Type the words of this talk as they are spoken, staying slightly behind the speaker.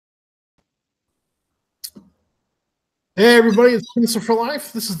Hey everybody, it's Pencil for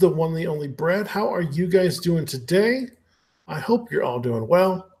Life. This is the one, the only Brad. How are you guys doing today? I hope you're all doing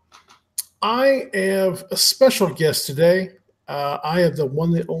well. I have a special guest today. I have the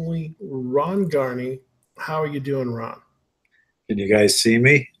one, the only Ron Garney. How are you doing, Ron? Can you guys see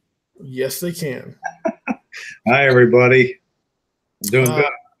me? Yes, they can. Hi, everybody. I'm doing good. Uh,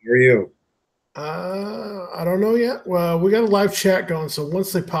 How are you? I don't know yet. Well, we got a live chat going, so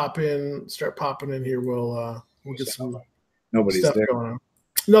once they start popping in here, we'll get some Nobody's stuff there. going on.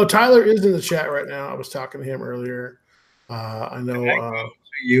 No, Tyler is in the chat right now. I was talking to him earlier. I Can know I go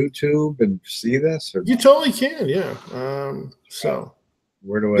to YouTube and see this or you no? totally can. Yeah. Uh, So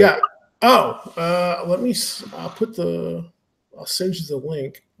where do I? yeah. Oh, let me. I'll put the. I'll send you the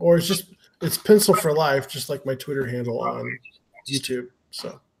link, or it's Pencil for Life, just like my Twitter handle on YouTube.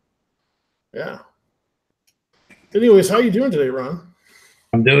 So yeah. Anyways, how you doing today, Ron?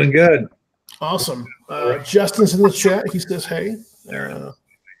 I'm doing good. Awesome. Justin's in the chat. He says, "Hey." There, Uh,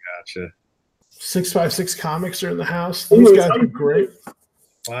 gotcha. 656 comics are in the house. Those guys are great.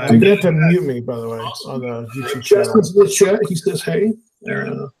 Well, You're gonna have to mute me, by the way, on the YouTube channel. Justin's in the chat. He says, "Hey." there,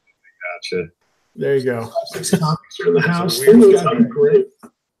 Uh, gotcha. there you go. Six comics are in the house. weird Those guys are great.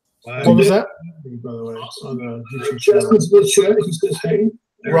 Well, What was that? By the way, on the YouTube channel. Justin's in the chat. He says, "Hey."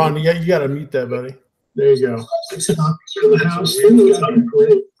 Ron, you got to mute that, buddy. There you go. Six comics are in the house. Those guys are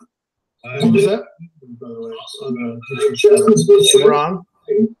great. What was that? By the way, on the YouTube channel.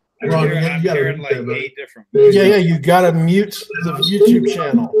 Ron, you got to mute like that, buddy. 8 different. Yeah, you got to mute the YouTube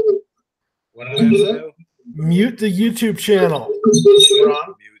channel. What do I have to do? Mute the YouTube channel.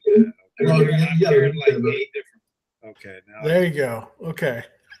 Ron. Mute that. Ron, Okay. I'm you gotta hearing mute like that, buddy. 8 different. Okay, now There you go. Okay.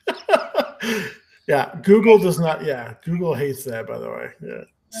 Yeah, Google does not. Yeah, Google hates that, by the way. Yeah.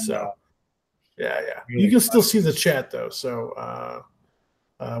 and, So, yeah. You can still see the chat though. So,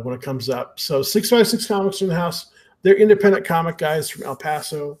 when it comes up, so 656 Comics in the house. They're independent comic guys from El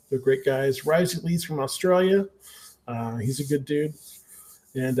Paso. They're great guys. Rising Leeds from Australia. He's a good dude.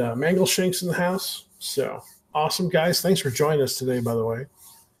 And Mangle Shank's in the house. So awesome, guys. Thanks for joining us today, by the way.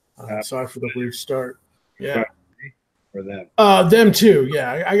 Sorry for the weird start. Yeah. for them. Them too.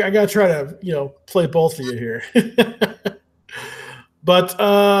 Yeah. I got to try to, play both of you here. But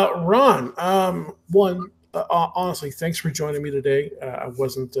Ron, honestly, thanks for joining me today. I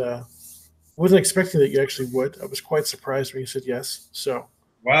wasn't expecting that you actually would. I was quite surprised when you said yes. So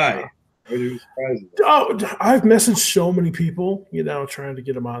Why? What are you surprised about? I've messaged so many people, trying to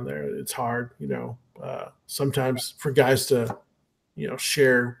get them on there. It's hard, sometimes for guys to,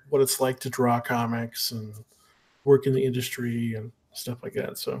 share what it's like to draw comics and work in the industry and stuff like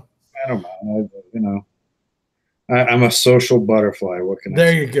that. So I don't know. I'm a social butterfly. What can I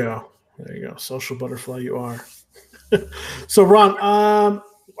there say? you go. There you go. Social butterfly, you are. So Ron,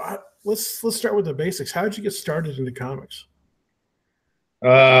 let's start with the basics. How did you get started into comics?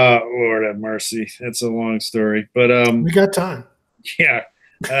 Lord have mercy. That's a long story, but We got time. yeah.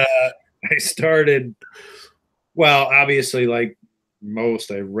 Uh, I started. Well, obviously, like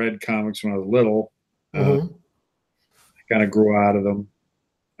most, I read comics when I was little. Mm-hmm. I kind of grew out of them.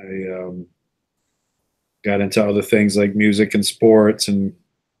 I got into other things like music and sports, and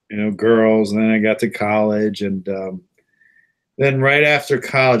girls. And then I got to college, and then right after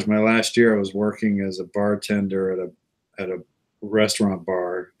college, my last year, I was working as a bartender at a restaurant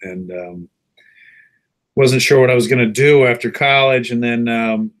bar, and wasn't sure what I was going to do after college. And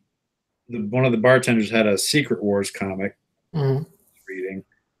then one of the bartenders had a Secret Wars comic Mm-hmm. reading,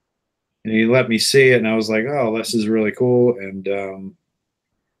 and he let me see it, and I was like, "Oh, this is really cool." And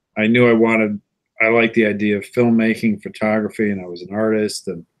I knew I liked the idea of filmmaking, photography, and I was an artist,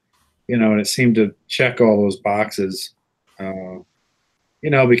 and it seemed to check all those boxes. Uh,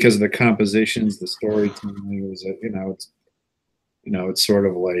 because of the compositions, the storytelling was, it's sort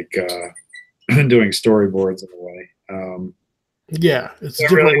of like doing storyboards in a way. Yeah, it's a I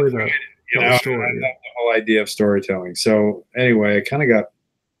different really, way to tell a I story. love the whole idea of storytelling. So anyway, I kind of got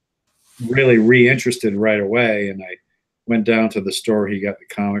really reinterested right away, and I went down to the store he got the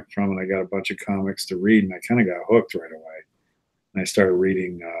comic from, and I got a bunch of comics to read, and I kind of got hooked right away. And I started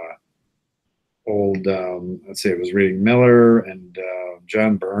reading old, let's see, I was reading Miller and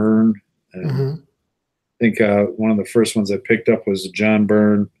John Byrne, and Mm-hmm. I think one of the first ones I picked up was a John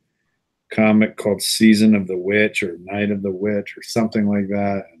Byrne comic called Season of the Witch or Night of the Witch or something like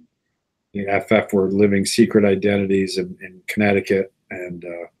that. And the FF were living secret identities in Connecticut, and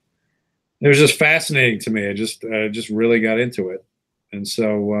it was just fascinating to me. I just really got into it, and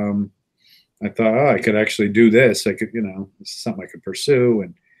so I thought, oh, I could actually do this. I could, this is something I could pursue.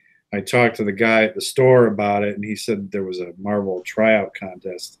 And I talked to the guy at the store about it, and he said there was a Marvel tryout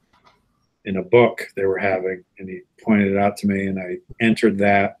contest in a book they were having, and he pointed it out to me, and I entered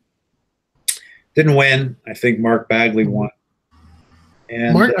that. Didn't win. I think Mark Bagley won.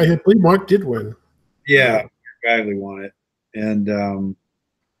 And Mark, I believe Mark did win. Yeah, Mark Bagley won it. And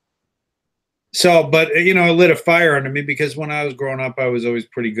so, but it lit a fire under me, because when I was growing up, I was always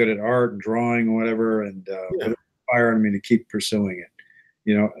pretty good at art and drawing and whatever, and it lit a fire under me to keep pursuing it.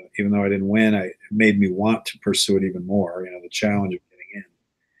 Even though I didn't win, it made me want to pursue it even more. The challenge of getting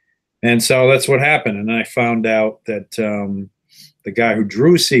in. And so that's what happened. And I found out that the guy who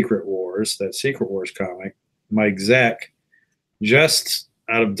drew Secret Wars, that Secret Wars comic, Mike Zeck, just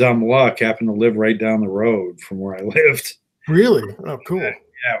out of dumb luck, happened to live right down the road from where I lived. Really? Oh, cool. Yeah,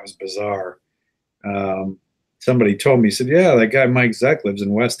 it was bizarre. Somebody told me, said, yeah, that guy Mike Zeck lives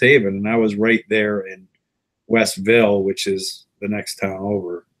in West Haven, and I was right there in Westville, which is the next town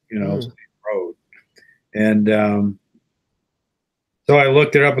over, road. And so I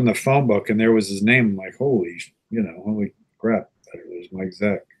looked it up in the phone book, and there was his name. I'm like, holy crap, there's Mike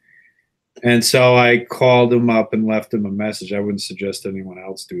Zeck. And so I called him up and left him a message. I wouldn't suggest anyone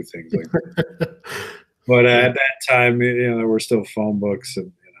else do things like that. But at that time, there were still phone books,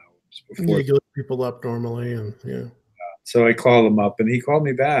 and before you look people up normally, and So I called him up, and he called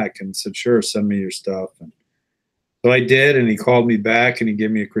me back and said, "Sure, send me your stuff." And so I did, and he called me back, and he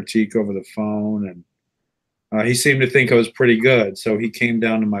gave me a critique over the phone, and he seemed to think I was pretty good. So he came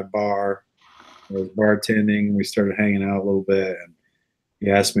down to my bar. I was bartending. We started hanging out a little bit, and he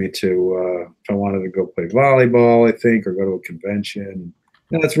asked me to if I wanted to go play volleyball, I think, or go to a convention.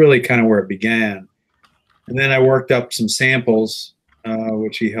 And that's really kind of where it began. And then I worked up some samples,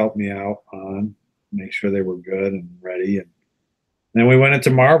 which he helped me out on, make sure they were good and ready. And then we went into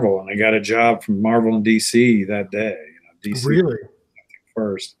Marvel, and I got a job from Marvel in DC that day. DC really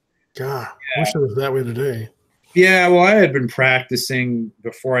first. God, I wish it was that way today. Yeah, well, I had been practicing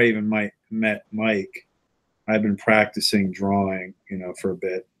before I even met Mike. I'd been practicing drawing, for a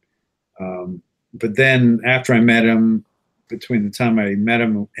bit. But then after I met him, between the time I met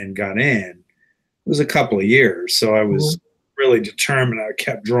him and got in, it was a couple of years. So I was really determined. I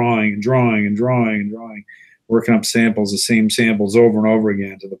kept drawing and drawing and drawing and drawing, working up samples, the same samples over and over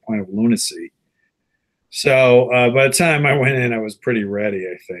again, to the point of lunacy. So by the time I went in, I was pretty ready,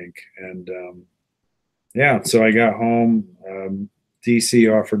 I think. And so I got home. DC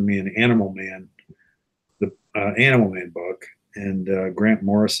offered me an Animal Man, the Animal Man book, and Grant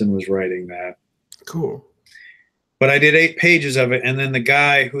Morrison was writing that. Cool. But I did 8 pages of it, and then the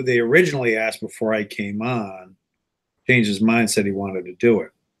guy who they originally asked before I came on changed his mind, said he wanted to do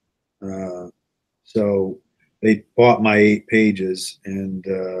it. So they bought my 8 pages, and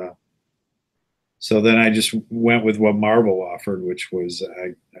so then I just went with what Marvel offered, which was,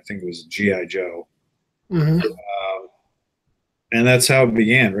 I think it was G.I. Joe. Mm-hmm. And that's how it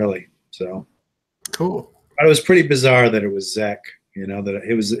began, really. So cool. But it was pretty bizarre that it was Zeck, that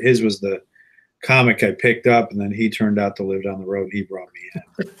his was the comic I picked up, and then he turned out to live down the road. He brought me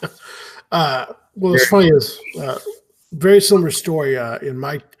in. Well, what's funny is very similar story in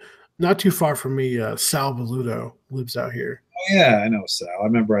not too far from me. Sal Valuto lives out here. Oh yeah, I know Sal. I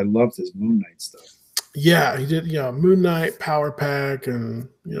remember I loved his Moon Knight stuff. Yeah, he did. Moon Knight, Power Pack, and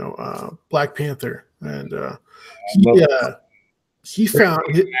Black Panther, and he found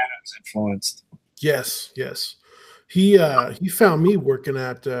Adams influenced. Yes. He found me working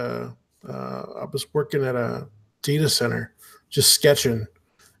at. I was working at a data center, just sketching,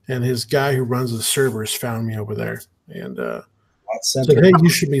 and his guy who runs the servers found me over there, and said, "Hey, you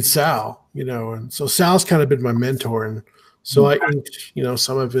should meet Sal." And so Sal's kind of been my mentor, and so I inked,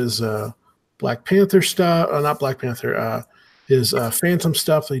 some of his Black Panther stuff, not Black Panther, his Phantom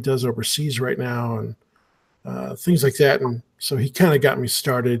stuff that he does overseas right now, and things like that. And so he kind of got me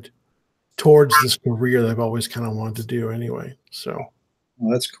started towards this career that I've always kind of wanted to do anyway. So,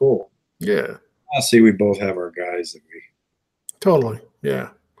 well, that's cool. Yeah. I see we both have our guys that we totally. Yeah.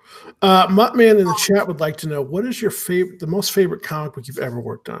 Muttman in the chat would like to know, what is your the most favorite comic book you've ever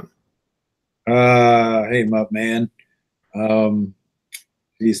worked on? Hey, Muttman.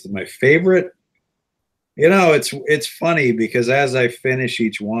 My favorite. It's funny because as I finish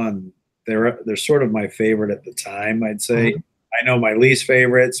each one, they're sort of my favorite at the time, I'd say. Mm-hmm. I know my least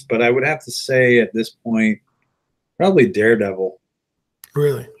favorites, but I would have to say at this point, probably Daredevil.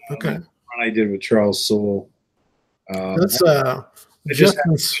 Really? Okay. One I did with Charles Soule. That's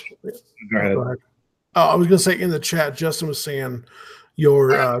Justin's. Go ahead. Oh, I was going to say in the chat, Justin was saying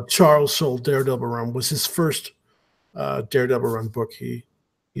your Charles Soule Daredevil run was his first Daredevil run book he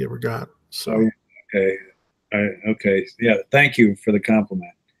ever got. So okay, yeah. Thank you for the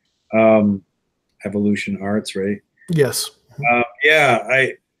compliment. Evolution Arts, right? Yes.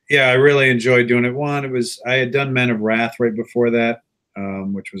 yeah, I really enjoyed doing it. One, it was I had done Men of Wrath right before that,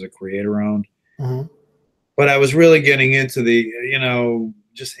 which was a creator owned. Hmm. But I was really getting into the,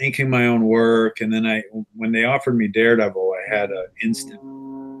 just inking my own work. And then when they offered me Daredevil, I had an instant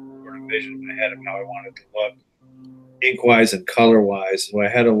sort of vision in my head of how I wanted to look, ink wise and color wise. So I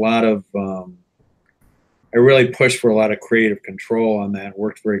had a lot of, I really pushed for a lot of creative control on that.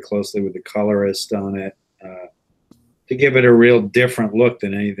 Worked very closely with the colorist on it to give it a real different look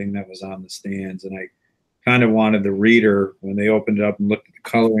than anything that was on the stands. And I kind of wanted the reader, when they opened it up and looked at the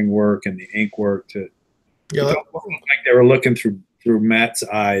coloring work and the ink work, to Yeah, like they were looking through Matt's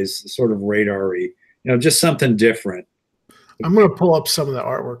eyes, sort of radar-y, just something different. I'm gonna pull up some of the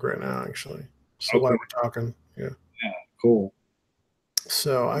artwork right now, actually. So Okay. while we're talking, yeah. Yeah, cool.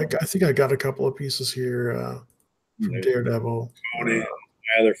 So I think I got a couple of pieces here from Daredevil. Conan,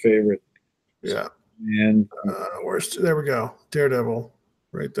 my other favorite. Yeah. And there we go. Daredevil,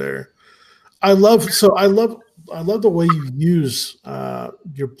 right there. I love the way you use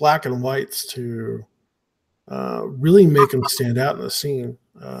your black and whites to really make them stand out in the scene.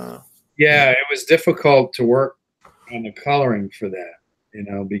 Yeah, it was difficult to work on the coloring for that,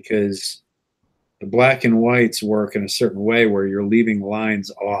 because the black and whites work in a certain way where you're leaving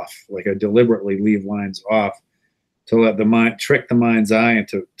lines off. Like I deliberately leave lines off to let trick the mind's eye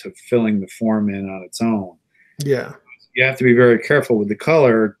into filling the form in on its own. Yeah. You have to be very careful with the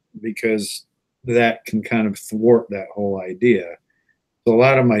color because that can kind of thwart that whole idea. So a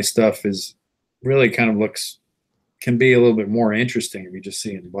lot of my stuff is really kind of can be a little bit more interesting if you just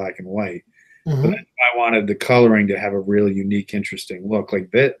see it in black and white. Mm-hmm. But I wanted the coloring to have a really unique, interesting look.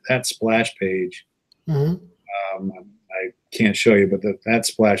 Like that splash page, mm-hmm. I can't show you, but that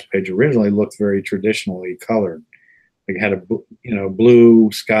splash page originally looked very traditionally colored. Like it had a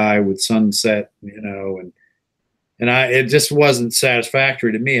blue sky with sunset, and it just wasn't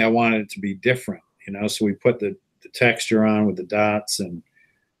satisfactory to me. I wanted it to be different, so we put the texture on with the dots and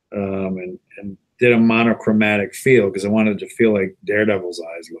did a monochromatic feel because I wanted to feel like Daredevil's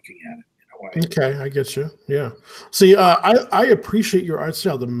eyes looking at it in a way. Okay, I get you. Yeah. See, I appreciate your art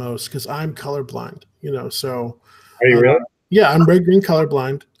style the most because I'm colorblind, so. Are you really? Yeah, I'm red green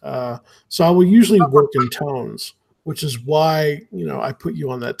colorblind. So I will usually work in tones, which is why, I put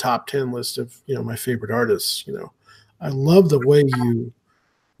you on that top 10 list of, my favorite artists. I love the way you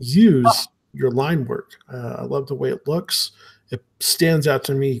use your line work. I love the way it looks. It stands out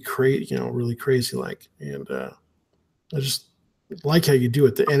to me, really crazy like. And I just like how you do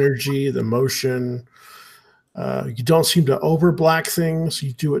it, the energy, the motion. You don't seem to over black things.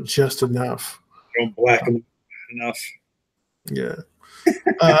 You do it just enough. Don't blacken enough. Yeah.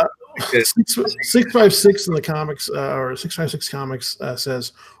 656 in the comics, or 656 comics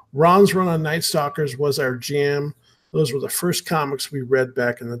says, Ron's run on Night Stalkers was our jam. Those were the first comics we read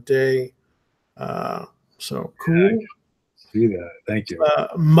back in the day. So cool. Yeah, see that. Thank you.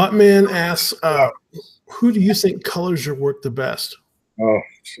 Muttman asks, who do you think colors your work the best? Oh,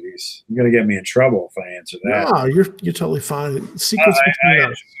 jeez. You're going to get me in trouble if I answer that. No, you're totally fine. Secrets I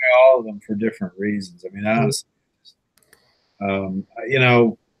enjoy all of them for different reasons. I mean, honestly,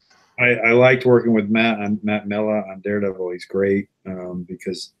 I liked working with Matt Milla on Daredevil. He's great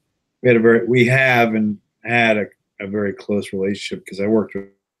because we have and had a very close relationship because I worked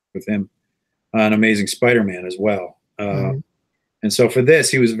with him on Amazing Spider-Man as well. And so for this,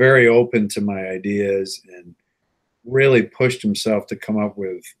 he was very open to my ideas and really pushed himself to come up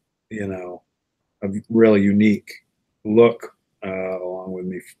with, a really unique look along with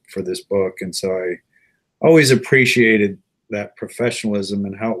me for this book. And so I always appreciated that professionalism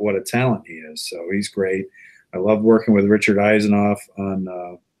and what a talent he is. So he's great. I love working with Richard Eisenoff on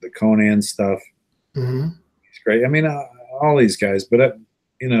the Conan stuff. Mm-hmm. He's great. I mean, all these guys, but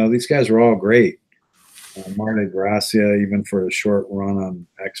these guys were all great. Marta Gracia, even for a short run on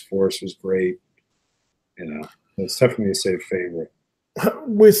X-Force, was great. It's definitely a safe favorite.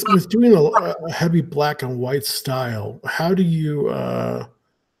 With doing a heavy black and white style, how do you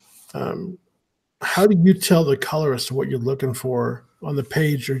tell the colorist what you're looking for on the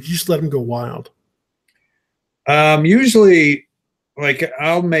page, or do you just let them go wild? Usually, like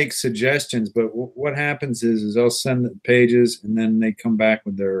I'll make suggestions, but what happens is I'll send the pages and then they come back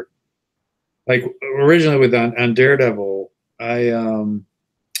with their, like originally on Daredevil, I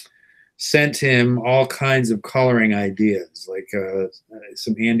sent him all kinds of coloring ideas, like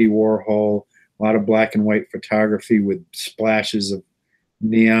some Andy Warhol, a lot of black and white photography with splashes of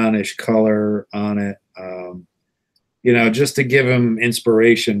neonish color on it, just to give him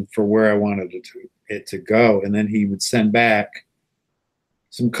inspiration for where I wanted it to go. And then he would send back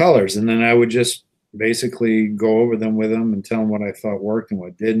some colors, and then I would just basically go over them with him and tell him what I thought worked and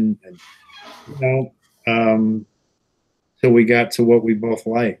what didn't, and you know, till we got to what we both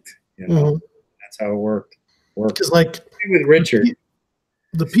liked. You know, that's how it worked. Because like with Richard.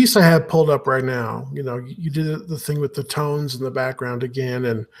 The piece I have pulled up right now, you know, you did the thing with the tones in the background again,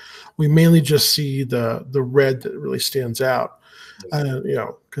 and we mainly just see the red that really stands out. You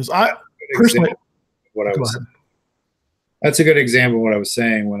know, because I personally, what I was. That's a good example of what I was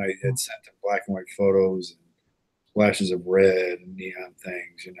saying when I had sent them black and white photos and flashes of red and neon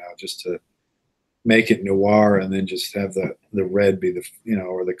things, you know, just to make it noir, and then just have the red be the, you know,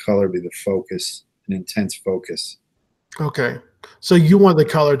 or the color be the focus, an intense focus. Okay. So you want the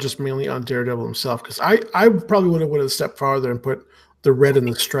color just mainly on Daredevil himself, because I probably would have went a step farther and put the red and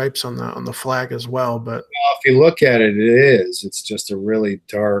the stripes on the flag as well. But well, if you look at it, it's just a really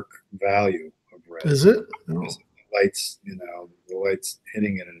dark value of red. Is it? Oh. Lights, you know, the light's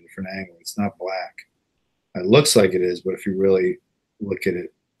hitting it at a different angle. It's not black. It looks like it is, but if you really look at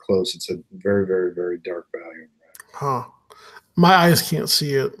it close, it's a very, very, very dark value. Huh. My eyes can't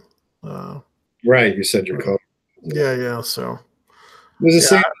see it. Right. You said your color. Yeah. So it was the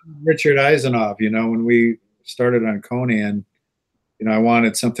same with Richard Eisenoff. You know, when we started on Conan, you know, I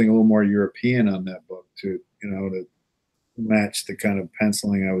wanted something a little more European on that book to, you know, to match the kind of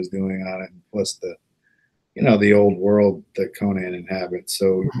penciling I was doing on it, and plus the, you know, the old world that Conan inhabits.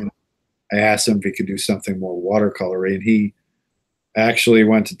 So you know, I asked him if he could do something more watercolory, and he actually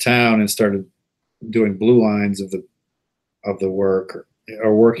went to town and started doing blue lines of the work,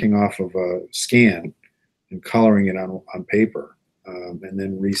 or working off of a scan and coloring it on paper, and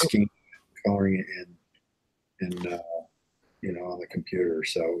then rescanning, coloring it in you know, on the computer.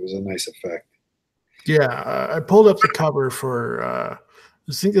 So it was a nice effect. Yeah, I pulled up the cover for. I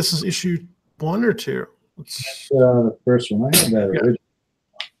think this is issue 1 or 2. The first one. I have that original.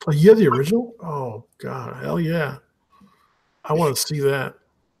 Oh, you have the original? Oh God, hell yeah! I want to see that.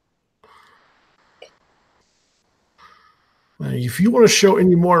 If you want to show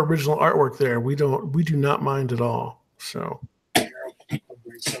any more original artwork there, we do not mind at all. So I'll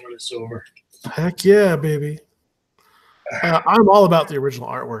bring some of this over. Heck yeah, baby. I'm all about the original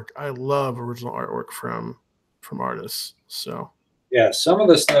artwork. I love original artwork from artists. So yeah, some of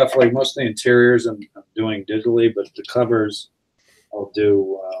the stuff, like most of the interiors, I'm doing digitally, but the covers I'll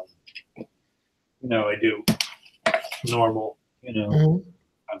do. You know, I do normal, you know,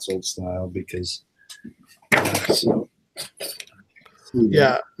 console style, because. So.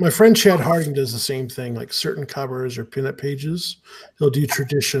 Yeah, my friend Chad Harding does the same thing. Like certain covers or pinup pages, he'll do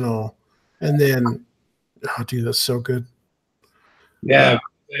traditional, and then, oh, dude, that's so good. Yeah,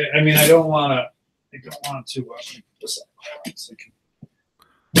 I mean, I don't want to. I don't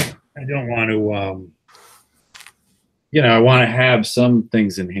want to. You know, I want to have some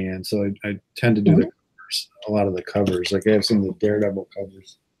things in hand, so I tend to do the covers, a lot of the covers. Like I have some of the Daredevil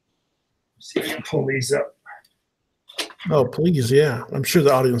covers. Let's see if I can pull these up. Oh, please, yeah. I'm sure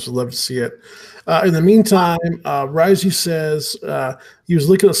the audience would love to see it. In the meantime, Risey says he was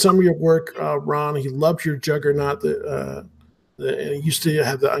looking at some of your work, Ron. He loved your Juggernaut. And he used to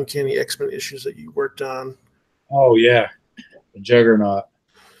have the Uncanny X-Men issues that you worked on. Oh, yeah. The Juggernaut.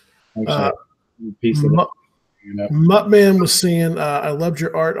 Piece of Muttman was saying, I loved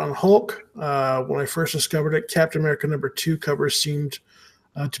your art on Hulk. When I first discovered it, Captain America #2 cover seemed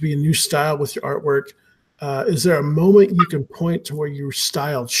to be a new style with your artwork. Is there a moment you can point to where your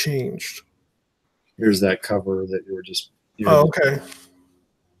style changed? Here's that cover that you were just. Oh, okay.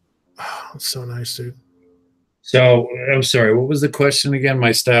 Oh, that's so nice, dude. So I'm sorry. What was the question again?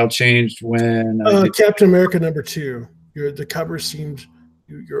 My style changed when Captain America #2. The cover seemed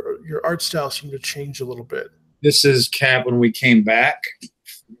your art style seemed to change a little bit. This is Cap when we came back,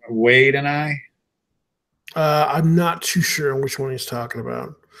 Wade and I. I'm not too sure on which one he's talking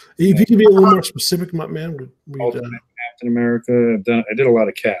about. If you could be a little more specific, man, Captain America. I did a lot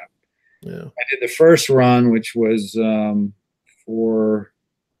of Cap. Yeah, I did the first run, which was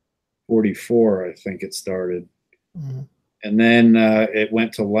 444, I think it started, and then it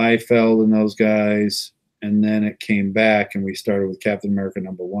went to Liefeld and those guys, and then it came back, and we started with Captain America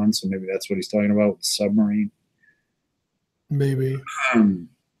 #1. So maybe that's what he's talking about with the submarine. Maybe.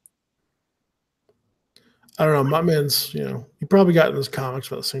 I don't know. My man's, he probably got in his comics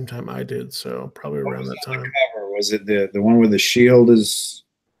about the same time I did, so probably around that time. Cover? Was it the one where the shield is?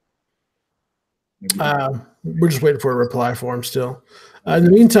 We're just waiting for a reply for him still. In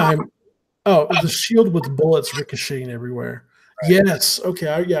the meantime, the shield with bullets ricocheting everywhere. Right. Yes. Okay.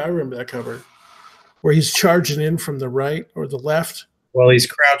 I remember that cover where he's charging in from the right or the left. Well, he's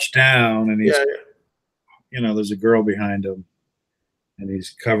crouched down and he's, there's a girl behind him. and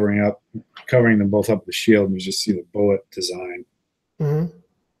he's covering them both up with the shield, and you just see the bullet design,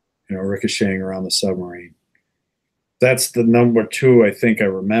 ricocheting around the submarine. That's the number 2 I think I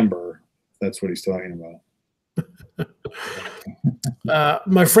remember. That's what he's talking about.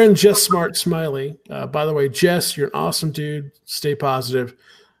 My friend Jess Smart Smiley. By the way, Jess, you're an awesome dude. Stay positive.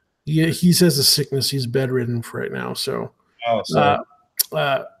 He says a sickness. He's bedridden for right now. So,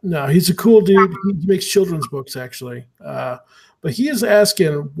 no, he's a cool dude. He makes children's books, actually. But he is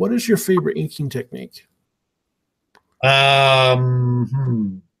asking, what is your favorite inking technique? My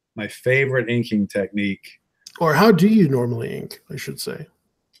favorite inking technique. Or how do you normally ink, I should say?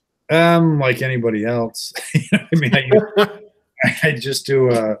 Like anybody else. I mean, I just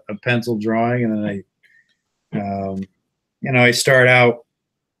do a pencil drawing, and then I start out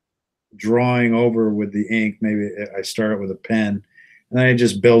drawing over with the ink. Maybe I start with a pen, and then I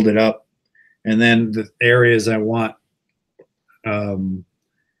just build it up. And then the areas I want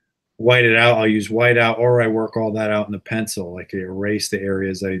whited out, I'll use white out, or I work all that out in the pencil. Like I erase the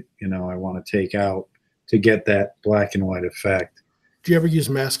areas I want to take out to get that black and white effect. Do you ever use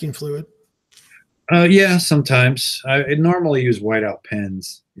masking fluid? Yeah, sometimes. I normally use whiteout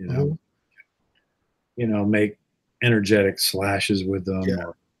pens, make energetic slashes with them,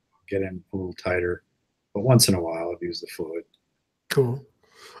 or get in a little tighter. But once in a while, I've used the fluid. Cool.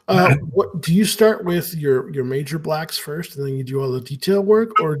 What do you start with your major blacks first, and then you do all the detail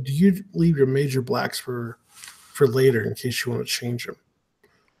work, or do you leave your major blacks for later in case you want to change them?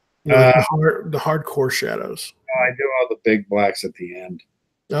 Like the hardcore shadows. I do all the big blacks at the end.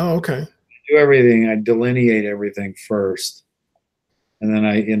 Oh, okay. I do everything. I delineate everything first, and then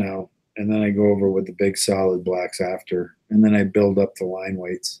I go over with the big solid blacks after, and then I build up the line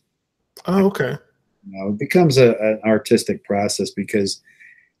weights. Oh, okay. It becomes an artistic process because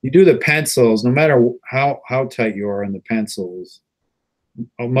you do the pencils, no matter how tight you are in the pencils.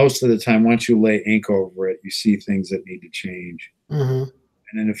 Most of the time, once you lay ink over it, you see things that need to change. And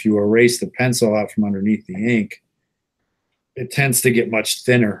then if you erase the pencil out from underneath the ink, it tends to get much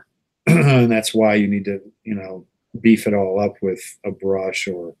thinner. And that's why you need to, beef it all up with a brush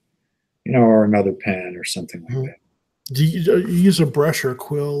or another pen or something like that. Do you use a brush or a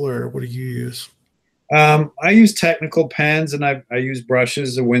quill, or what do you use? I use technical pens, and I use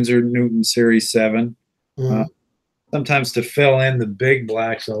brushes, the Winsor Newton Series 7. Sometimes to fill in the big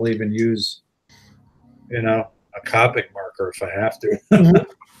blacks, I'll even use, a Copic marker if I have to.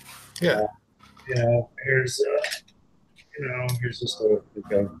 Yeah. Here's just a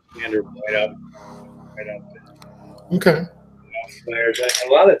standard whiteout pen. Okay. Flares. A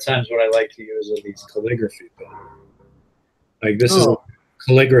lot of times, what I like to use are these calligraphy pens. Like this is a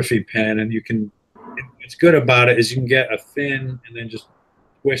calligraphy pen, and you can. What's good about it is you can get a thin and then just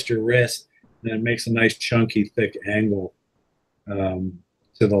twist your wrist, and then it makes a nice chunky, thick angle to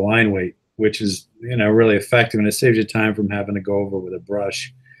the line weight, which is really effective, and it saves you time from having to go over with a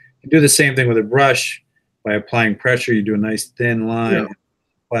brush. You do the same thing with a brush by applying pressure. You do a nice thin line,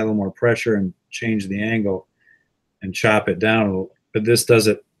 apply a little more pressure, and change the angle, and chop it down a little. But this does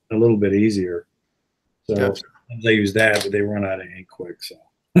it a little bit easier. So sometimes I use that, but they run out of ink quick, so.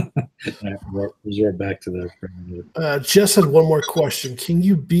 I resort back to that. Jess had one more question. Can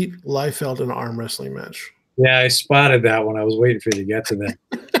you beat Liefeld in an arm wrestling match? Yeah, I spotted that one. I was waiting for you to get to that.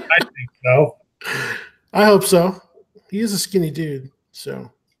 I think so. I hope so. He is a skinny dude,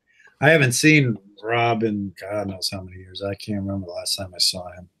 so. I haven't seen Rob in God knows how many years. I can't remember the last time I saw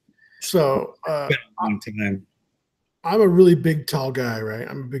him. So it's been a long time. I'm a really big, tall guy, right?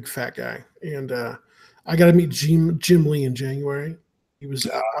 I'm a big, fat guy, and I got to meet Jim Lee in January. He was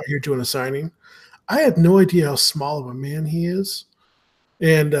out here doing a signing. I had no idea how small of a man he is,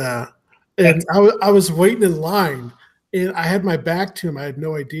 and I was waiting in line, and I had my back to him. I had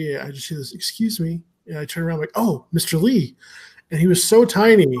no idea. I just hear this, "Excuse me," and I turned around like, "Oh, Mr. Lee," and he was so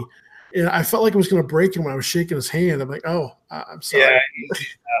tiny, and I felt like I was going to break him when I was shaking his hand. I'm like, "Oh, I'm sorry." Yeah, he's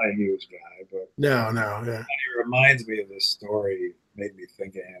not a huge guy, but no. He reminds me of this story. Made me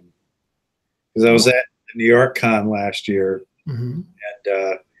think of him because I was at the New York Con last year. And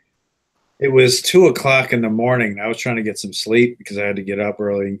it was 2:00 in the morning. I was trying to get some sleep because I had to get up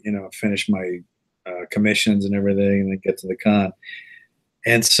early, finish my commissions and everything, and then get to the con.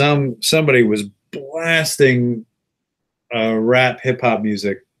 And somebody was blasting rap hip hop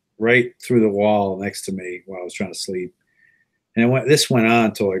music right through the wall next to me while I was trying to sleep. And this went on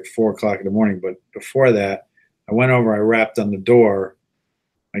until like 4:00 in the morning. But before that, I went over, I rapped on the door,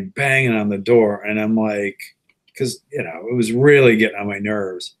 like banging on the door, and I'm like, because it was really getting on my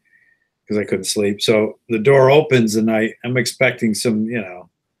nerves because I couldn't sleep. So the door opens, and I'm expecting some, it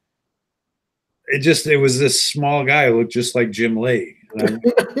was this small guy who looked just like Jim Lee.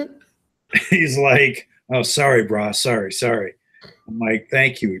 He's like, "Oh, sorry, bro. Sorry." I'm like,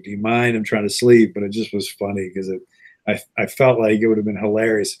 "Thank you. Do you mind? I'm trying to sleep." But it just was funny because I felt like it would have been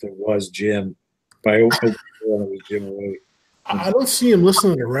hilarious if it was Jim. But I hope it was Jim away. I don't see him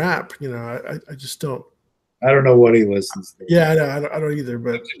listening to rap. You know, I just don't. I don't know what he listens to. Yeah, I don't either.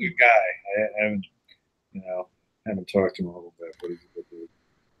 But he's a good guy. I haven't, haven't talked to him a little bit, but he's a good dude.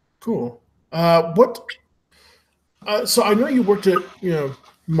 Cool. So I know you worked at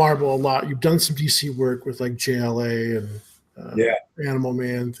Marvel a lot. You've done some DC work with like JLA and Animal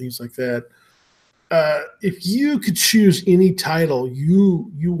Man, things like that. If you could choose any title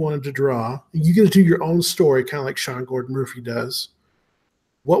you wanted to draw, you get to do your own story, kind of like Sean Gordon Murphy does.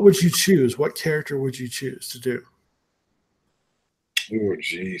 What would you choose? What character would you choose to do? Oh,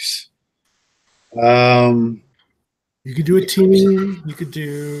 jeez. You could do a team. You could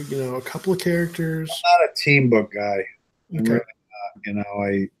do, a couple of characters. I'm not a team book guy. Okay.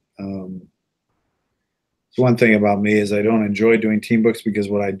 It's one thing about me is I don't enjoy doing team books because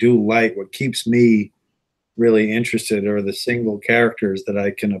what keeps me really interested are the single characters that I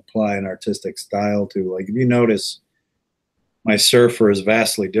can apply an artistic style to. Like if you notice, my Surfer is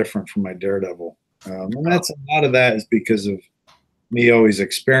vastly different from my Daredevil. And a lot of that is because of me always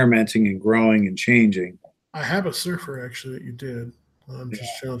experimenting and growing and changing. I have a Surfer actually that you did. I'm just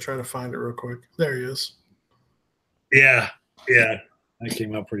trying to find it real quick. There he is. Yeah. That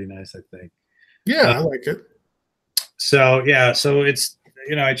came out pretty nice, I think. Yeah, I like it. So it's,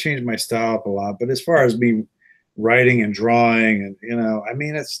 I changed my style up a lot, but as far as me writing and drawing and,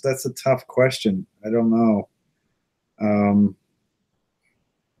 that's a tough question. I don't know.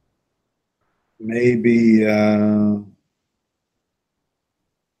 Maybe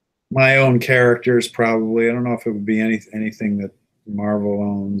my own characters probably. I don't know if it would be anything that Marvel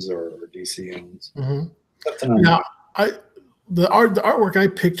owns or DC owns. Mm-hmm. Now, the artwork I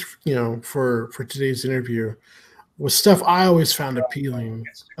picked, for today's interview was stuff I always found appealing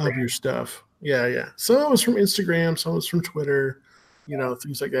of your stuff. Yeah. Some of it was from Instagram, some of it was from Twitter,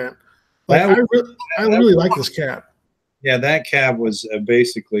 things like that. Like I really like this cap. Yeah, that cap was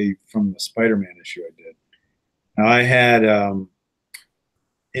basically from the Spider-Man issue I did. Now I had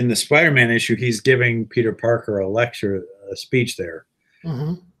in the Spider-Man issue, he's giving Peter Parker a speech there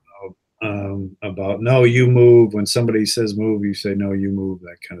about no, you move. When somebody says move, you say no, you move.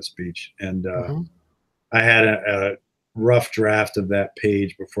 That kind of speech. And I had a rough draft of that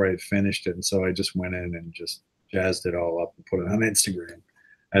page before I had finished it, and so I just went in and just jazzed it all up and put it on Instagram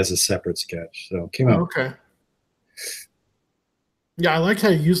as a separate sketch. So it came out. Okay. Yeah, I like how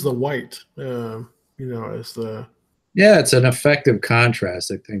you use the white, as the. Yeah, it's an effective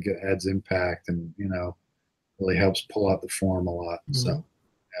contrast. I think it adds impact and, really helps pull out the form a lot. So,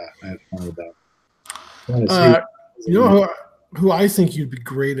 yeah, I had fun with that. Who I think you'd be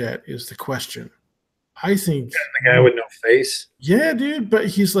great at is the Question. I think. The guy with no face? Yeah, dude, but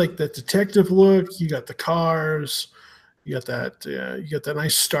he's like that detective look. You got the cars. You got that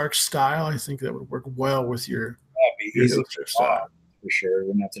nice Stark style. I think that would work well with your. That'd be easy style. For sure.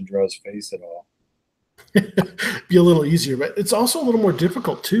 Wouldn't have to draw his face at all. Be a little easier, but it's also a little more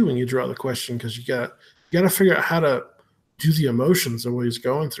difficult too when you draw the Question because you got to figure out how to do the emotions of what he's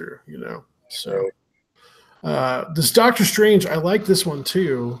going through, So this Doctor Strange, I like this one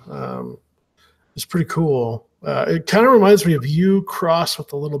too. It's pretty cool. It kind of reminds me of you crossed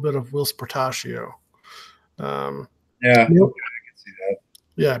with a little bit of Will Portacio. I can see that.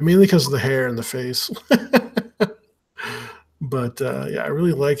 Yeah, mainly because of the hair and the face. But I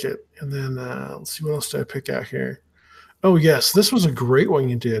really like it. And then let's see, what else did I pick out here? Oh, yes, this was a great one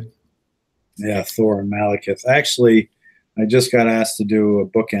you did. Yeah, Thor and Malekith. Actually, I just got asked to do a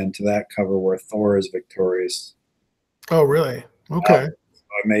bookend to that cover where Thor is victorious. Oh, really? Okay. So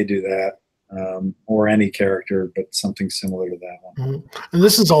I may do that, or any character, but something similar to that one. Mm-hmm. And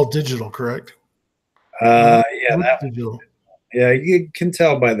this is all digital, correct? Yeah, that digital. Yeah, you can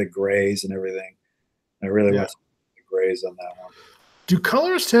tell by the grays and everything. I really want the grays on that one. Do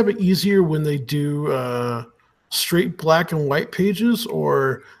colorists have it easier when they do straight black and white pages,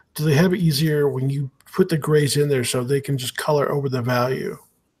 or do they have it easier when you put the grays in there so they can just color over the value?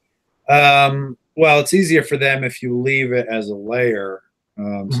 Well, it's easier for them if you leave it as a layer,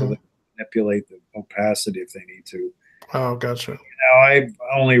 so they manipulate the opacity if they need to. Oh, gotcha. I've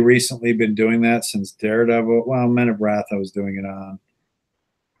only recently been doing that since Daredevil. Well, Men of Wrath, I was doing it on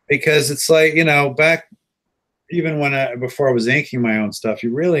because it's like back even before I was inking my own stuff,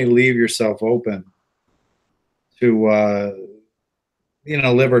 you really leave yourself open to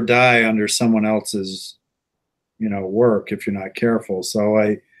live or die under someone else's work if you're not careful.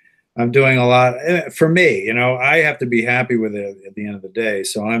 So I'm doing a lot for me. You know, I have to be happy with it at the end of the day.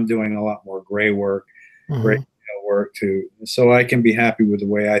 So I'm doing a lot more gray work, gray work too, so I can be happy with the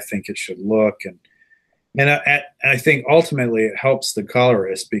way I think it should look. And I think ultimately it helps the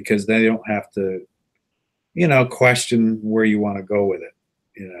colorist because they don't have to, you know, question where you want to go with it.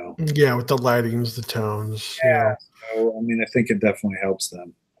 You know. Yeah, with the lightings, the tones. Yeah. So I mean, I think it definitely helps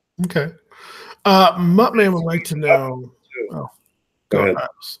them. Okay. Muttman would like to know. Oh, go ahead.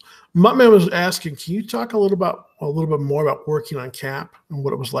 Muttman was asking, can you talk a little bit more about working on Cap and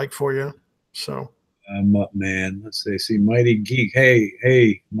what it was like for you? So, Muttman, let's see, Mighty Geek.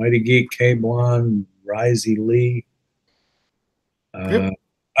 Hey, Mighty Geek, K Blonde, Risey Lee. yep.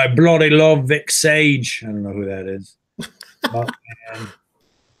 I bloody love Vic Sage. I don't know who that is. Muttman.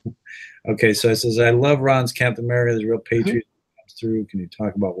 Okay, so it says, I love Ron's Captain America. There's a real patriot comes through. Can you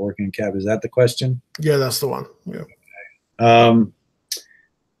talk about working in Cap? Is that the question? Yeah, that's the one. Yeah. Okay.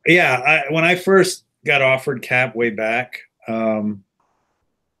 When I first got offered Cap way back,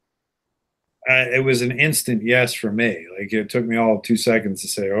 it was an instant yes for me. Like it took me all 2 seconds to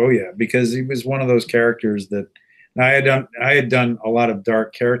say, oh yeah, because he was one of those characters that I had done a lot of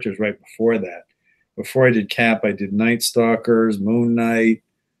dark characters right before that. Before I did Cap, I did Night Stalkers, Moon Knight,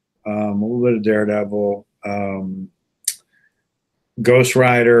 a little bit of Daredevil, Ghost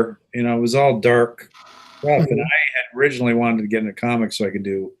Rider. You know, it was all dark stuff. And I had originally wanted to get into comics so I could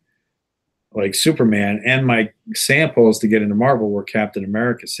do like Superman, and my samples to get into Marvel were Captain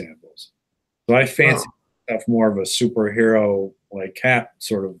America samples. So I fancy myself more of a superhero, like Cap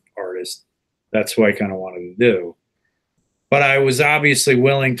sort of artist. That's what I kind of wanted to do. But I was obviously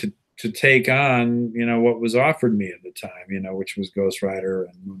willing to take on, you know, what was offered me at the time, you know, which was Ghost Rider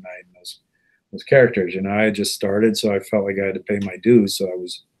and Moon Knight and those characters. You know, I had just started, so I felt like I had to pay my dues. So I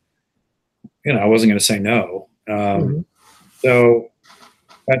was, you know, I wasn't going to say no. So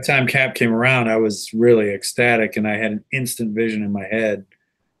by the time Cap came around, I was really ecstatic, and I had an instant vision in my head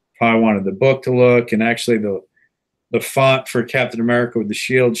how I wanted the book to look. And actually the font for Captain America with the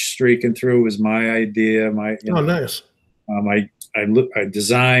shield streaking through was my idea. Nice. I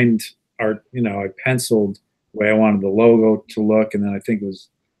designed art, you know, I penciled the way I wanted the logo to look, and then I think it was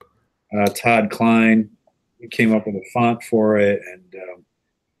Todd Klein who came up with a font for it, and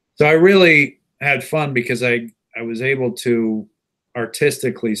so I really had fun because I was able to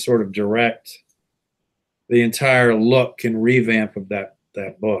artistically sort of direct the entire look and revamp of that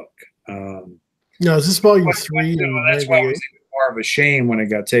book. No, is this volume 3? That's why it was even more of a shame when it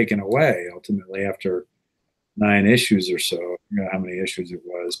got taken away ultimately after 9 issues or so. I don't know how many issues it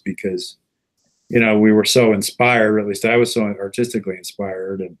was, because, you know, we were so inspired, or at least I was so artistically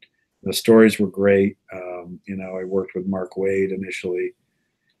inspired, and the stories were great. You know, I worked with Mark Waid initially,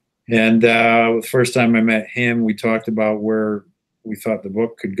 and the first time I met him, we talked about where we thought the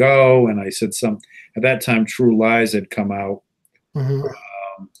book could go, and I said at that time True Lies had come out,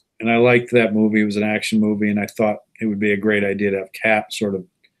 and I liked that movie. It was an action movie, and I thought it would be a great idea to have Cap sort of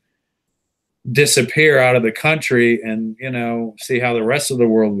disappear out of the country and, you know, see how the rest of the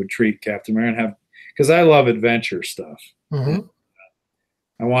world would treat Captain America, because I love adventure stuff. I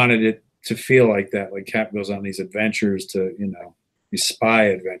wanted it to feel like that, like Cap goes on these adventures to, you know, these spy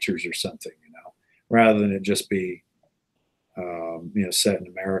adventures or something, you know, rather than it just be you know, set in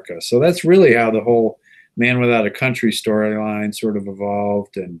America. So that's really how the whole Man Without a Country storyline sort of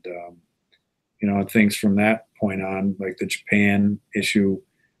evolved, and you know, things from that point on, like the Japan issue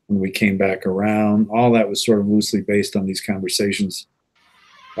when we came back around, all that was sort of loosely based on these conversations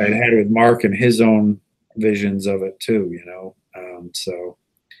I had with Mark and his own visions of it too, you know. So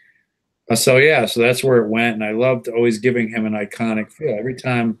that's where it went, and I loved always giving him an iconic feel. Every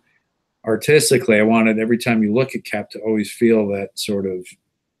time artistically, I wanted every time you look at Cap to always feel that sort of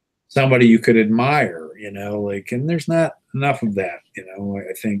somebody you could admire, you know, like, and there's not enough of that, you know.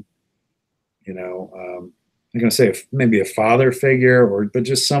 I think, you know, I'm going to say maybe a father figure, but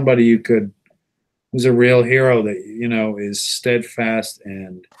just somebody who's a real hero that, you know, is steadfast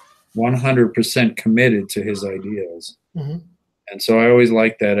and 100% committed to his ideals. And so I always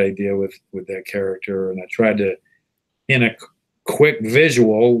liked that idea with that character, and I tried to, in a quick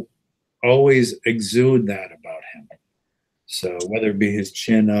visual, always exude that about him. So whether it be his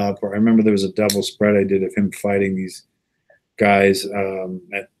chin up, or I remember there was a double spread I did of him fighting these guys at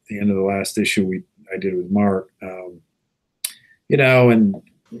the end of the last issue I did with Mark, you know, and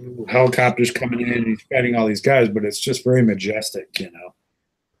helicopters coming in and he's fighting all these guys, but it's just very majestic, you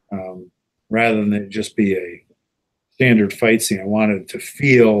know, rather than it just be a standard fight scene. I wanted it to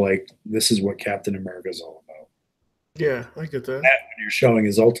feel like this is what Captain America is all about. Yeah, I get that. When you're showing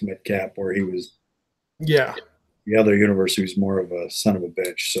his ultimate Cap, where he was, you the other universe, he was more of a son of a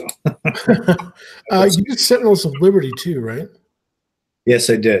bitch. So You did Sentinels of Liberty too, right? yes,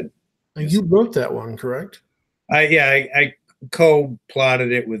 I did. And Yes. you wrote that one, correct? I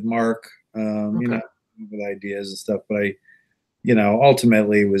co-plotted it with Mark, Okay. you know, with ideas and stuff, but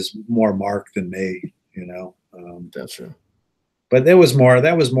ultimately it was more Mark than me, That's true. but that was more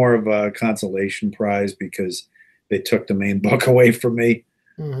of a consolation prize because they took the main book away from me.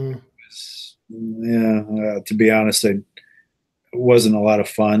 Mm-hmm. Yeah, to be honest, it wasn't a lot of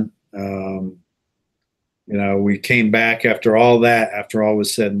fun. We came back after all that, after all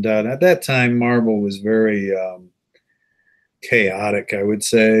was said and done. At that time, Marvel was very chaotic, I would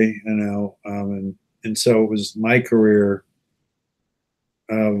say, and so it was my career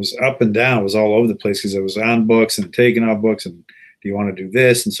was up and down, it was all over the place because I was on books and taking off books, and do you want to do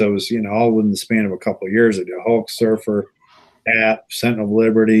this? And so it was, all within the span of a couple of years. I did Hulk, Surfer, App, Sentinel of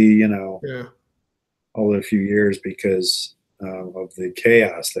Liberty, Yeah. all in a few years because of the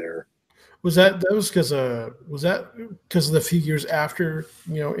chaos there. Was that because of the few years after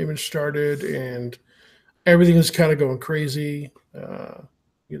Image started and everything was kind of going crazy? Yeah,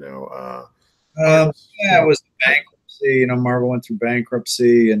 it was bankruptcy. Marvel went through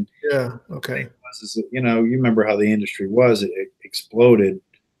bankruptcy, and yeah, okay. You remember how the industry was; it exploded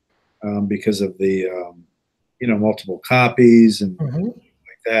because of the multiple copies and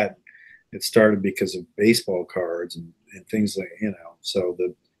like that. It started because of baseball cards and things like So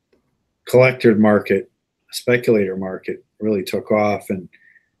the collector market, speculator market, really took off, and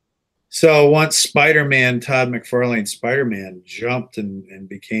so once Spider-Man, Todd McFarlane's Spider-Man jumped and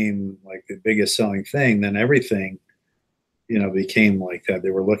became like the biggest selling thing, then everything, became like that.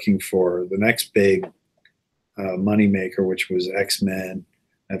 They were looking for the next big money maker, which was X-Men.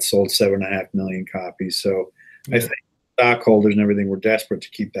 That sold 7.5 million copies. So I think stockholders and everything were desperate to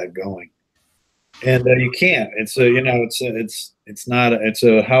keep that going. And you can't. It's a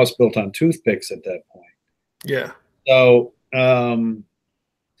house built on toothpicks at that point. Yeah. So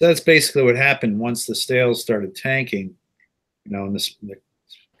that's basically what happened once the sales started tanking, and the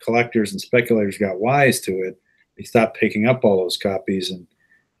collectors and speculators got wise to it. They stopped picking up all those copies,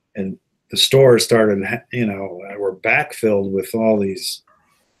 and the stores started, were backfilled with all these,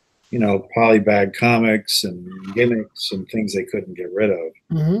 polybag comics and gimmicks and things they couldn't get rid of.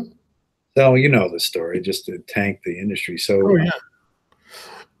 Mm-hmm. So the story, just to tank the industry. So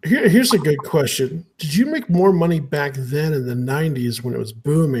here's a good question. Did you make more money back then in the 90s when it was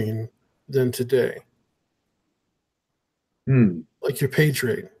booming than today? Like your page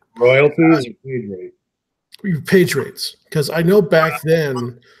rate. Royalties or page rate? Your page rates. Because I know back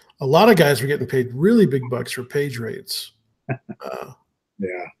then a lot of guys were getting paid really big bucks for page rates.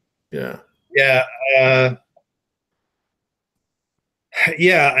 Yeah.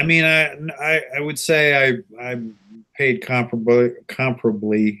 I mean, I would say I paid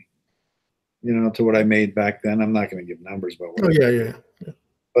comparably, to what I made back then. I'm not going to give numbers, but yeah.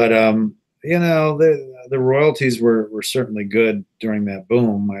 But the royalties were certainly good during that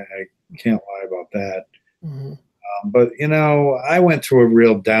boom. I can't lie about that. Mm-hmm. But I went through a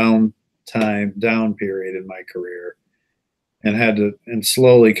real down period in my career, and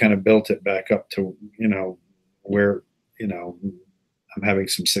slowly kind of built it back up to where I'm having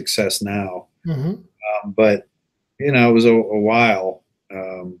some success now. Mm-hmm. But it was a while.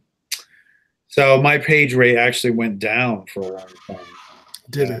 So my page rate actually went down for a long time.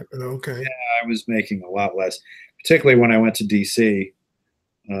 Did it? Okay. Yeah, I was making a lot less, particularly when I went to DC.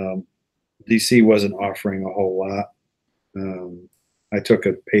 DC wasn't offering a whole lot. I took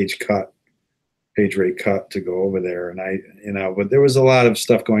a page rate cut to go over there, and but there was a lot of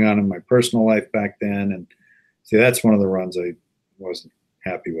stuff going on in my personal life back then, and see, that's one of the runs I wasn't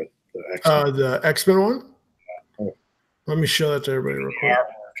happy with. The X-Men one. Let me show that to everybody real quick.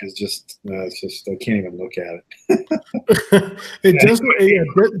 Is just it's just I can't even look at it.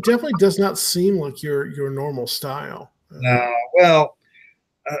 It definitely does not seem like your normal style. No, well,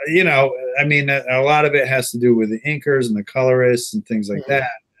 I mean, a lot of it has to do with the inkers and the colorists and things like that.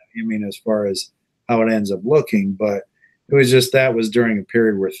 I mean, as far as how it ends up looking, but it was just that was during a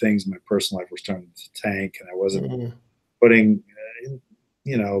period where things in my personal life were starting to tank, and I wasn't putting,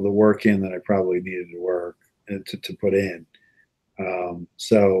 the work in that I probably needed to work to put in.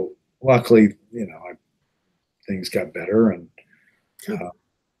 So luckily, things got better, and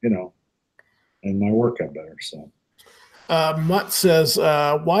and my work got better. So. Mutt says,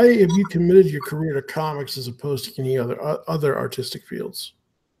 "Why have you committed your career to comics as opposed to any other artistic fields?"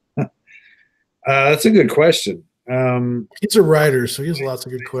 That's a good question. He's a writer, so he has lots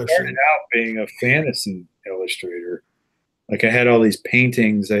of good questions. I started out being a fantasy illustrator. Like I had all these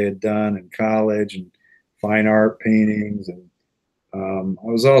paintings I had done in college and fine art paintings, and I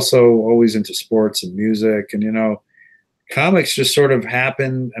was also always into sports and music, and comics just sort of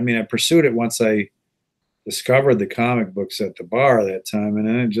happened. I mean, I pursued it once I discovered the comic books at the bar that time, and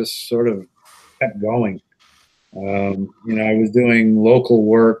then it just sort of kept going. I was doing local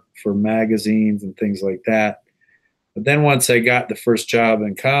work for magazines and things like that. But then once I got the first job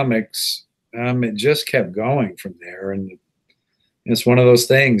in comics, it just kept going from there. And it's one of those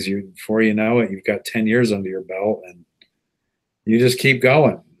things, before you know it, you've got 10 years under your belt and you just keep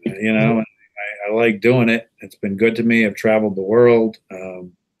going, and I like doing it. It's been good to me. I've traveled the world.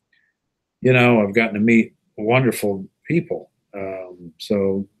 I've gotten to meet wonderful people.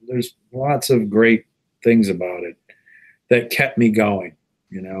 So there's lots of great things about it that kept me going,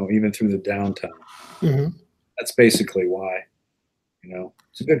 even through the downtime. Mm-hmm. That's basically why,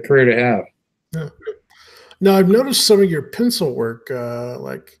 it's a good career to have. Yeah. Now, I've noticed some of your pencil work,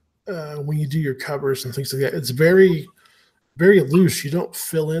 when you do your covers and things like that, it's very, very loose. You don't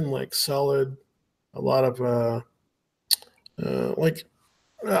fill in like solid. A lot of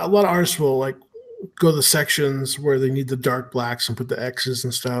artists will like go the sections where they need the dark blacks and put the X's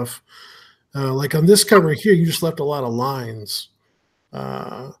and stuff. Like on this cover here, you just left a lot of lines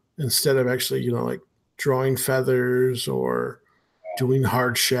instead of actually, like drawing feathers or doing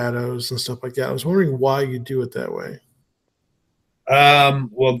hard shadows and stuff like that. I was wondering why you do it that way.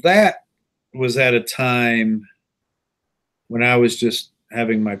 Well, that was at a time when I was just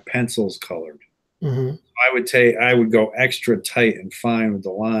having my pencils colored. Mm-hmm. I would go extra tight and fine with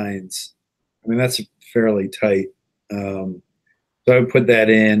the lines. I mean, that's fairly tight. So I would put that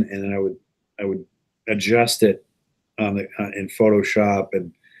in, and then I would adjust it in Photoshop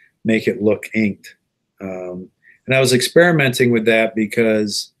and make it look inked. And I was experimenting with that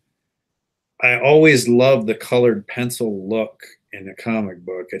because I always loved the colored pencil look in a comic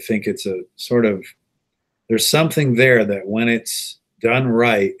book. I think it's a sort of, there's something there that when it's done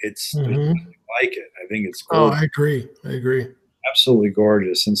right, it's like it. I think it's gorgeous. Oh, I agree. Absolutely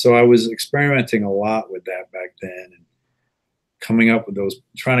gorgeous. And so I was experimenting a lot with that back then, and trying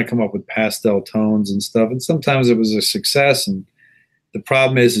to come up with pastel tones and stuff. And sometimes it was a success. And the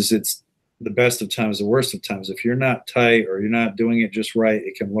problem is it's the best of times, the worst of times. If you're not tight or you're not doing it just right,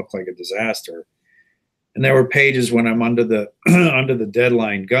 it can look like a disaster. And there were pages when I'm under the under the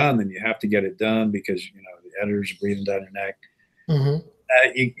deadline gun, and you have to get it done because the editor's breathing down your neck. Mm-hmm.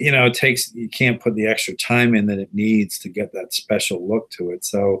 You can't put the extra time in that it needs to get that special look to it.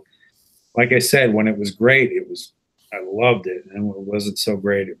 So, like I said, when it was great, I loved it, and when it wasn't so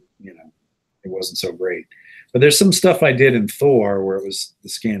great, it wasn't so great. But there's some stuff I did in Thor where it was the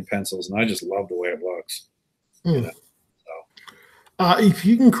scanned pencils, and I just love the way it looks. If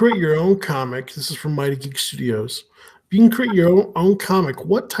you can create your own comic, this is from Mighty Geek Studios. If you can create your own comic,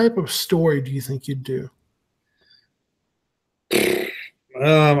 what type of story do you think you'd do?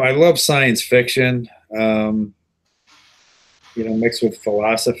 I love science fiction, mixed with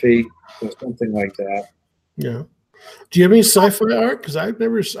philosophy, so something like that. Yeah. Do you have any sci-fi art? Because I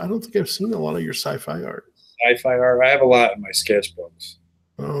don't think I've seen a lot of your sci-fi art. Sci-fi art, I have a lot in my sketchbooks.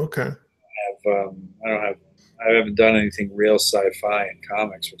 Oh, okay. I haven't done anything real sci-fi in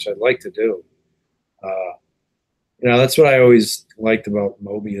comics, which I'd like to do. That's what I always liked about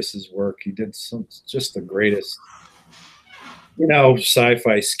Mobius's work. He did just the greatest,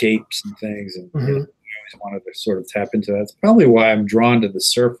 sci-fi scapes and things, and I always wanted to sort of tap into that. That's probably why I'm drawn to the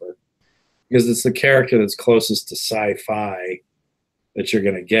Surfer, because it's the character that's closest to sci-fi that you're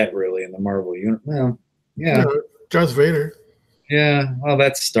going to get really in the Marvel universe. Well, yeah, Darth Vader. Yeah, well,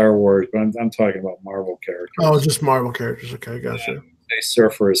 that's Star Wars, but I'm talking about Marvel characters. Oh, just Marvel characters. Okay, gotcha. They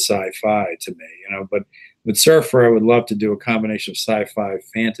Surfer is sci-fi to me, but with Surfer, I would love to do a combination of sci-fi,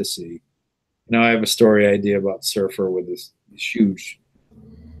 fantasy. I have a story idea about Surfer with this huge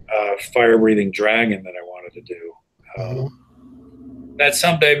fire-breathing dragon that I wanted to do. That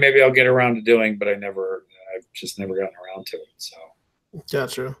someday maybe I'll get around to doing, but I've just never gotten around to it. So,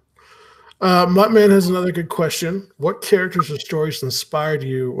 gotcha. Muttman has another good question. What characters or stories inspired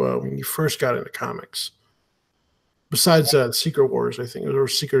you when you first got into comics? Besides Secret Wars, I think, or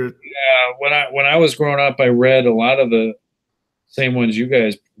Secret. Yeah, when I was growing up, I read a lot of the same ones you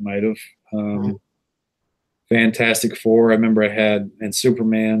guys might have. Fantastic Four, I remember I had, and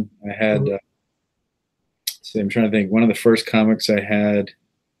Superman. I had. I'm trying to think. One of the first comics I had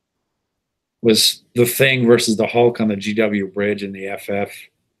was The Thing versus the Hulk on the GW Bridge in the FF.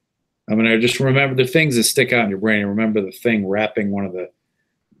 I mean, I just remember the things that stick out in your brain. I remember the Thing wrapping one of the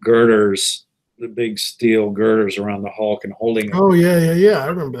girders, the big steel girders around the Hulk and holding it. Oh, yeah. I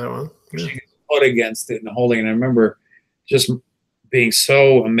remember that one. Yeah. Pushing his foot against it and holding it. And I remember just being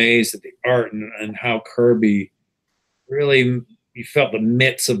so amazed at the art and how Kirby really, you felt the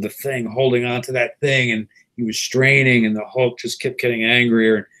mitts of the thing holding on to that thing, and he was straining, and the Hulk just kept getting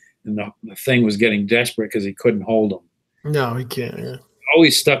angrier, and the thing was getting desperate because he couldn't hold him. No, he can't. Yeah.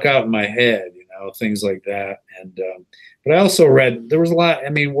 Always stuck out in my head, things like that. And but I also read, there was a lot. I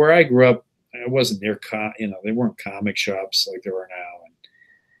mean, where I grew up, I wasn't near they weren't comic shops like there are now,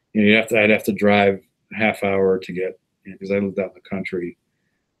 and I'd have to drive a half hour to get, because I lived out in the country,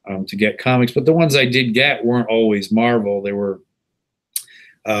 to get comics. But the ones I did get weren't always Marvel. They were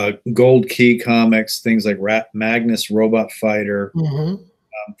Gold Key comics, things like Magnus Robot Fighter,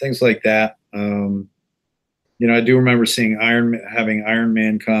 things like that. I do remember seeing having Iron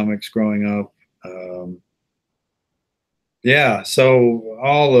Man comics growing up. Yeah, so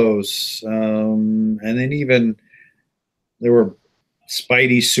all those, and then even there were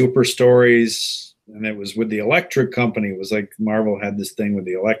Spidey super stories, and it was with the Electric Company. It was like Marvel had this thing with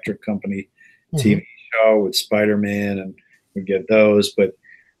the Electric Company TV show with Spider-Man, and we'd get those. But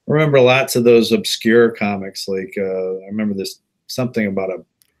I remember lots of those obscure comics. Like I remember something about a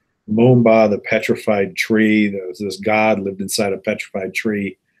Moomba, the petrified tree. There was this god lived inside a petrified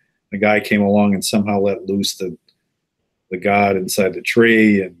tree. The guy came along and somehow let loose the god inside the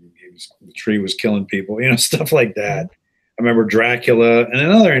tree, and the tree was killing people, stuff like that. I remember Dracula. And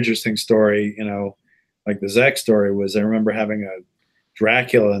another interesting story, like the Zek story, was I remember having a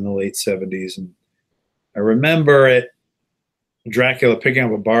Dracula in the late 70s, and I remember Dracula picking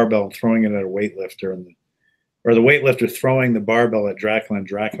up a barbell and throwing it at a weightlifter, or the weightlifter throwing the barbell at Dracula, and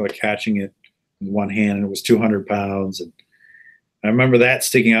Dracula catching it with one hand, and it was 200 pounds. And I remember that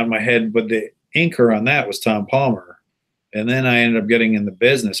sticking out in my head, but the inker on that was Tom Palmer. And then I ended up getting in the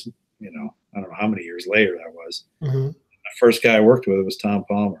business, I don't know how many years later that was. The first guy I worked with was Tom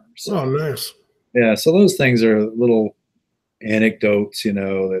Palmer. So, oh, nice. Yeah, so those things are little anecdotes,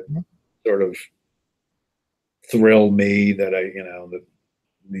 that sort of thrill me, that that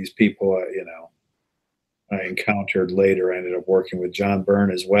these people, I encountered later. I ended up working with John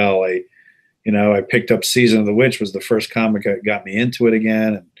Byrne as well. I picked up Season of the Witch, was the first comic that got me into it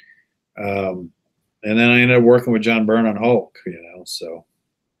again. And then I ended up working with John Byrne on Hulk, so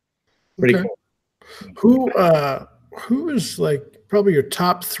pretty cool. Who is like probably your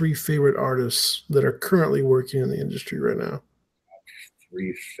top 3 favorite artists that are currently working in the industry right now?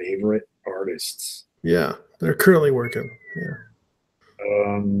 3 favorite artists. Yeah, they're currently working. Yeah.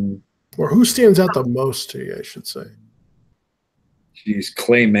 Or who stands out the most to you, I should say? Geez,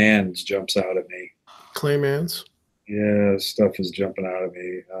 Clay Mans jumps out at me. Clay Mans? Yeah, stuff is jumping out at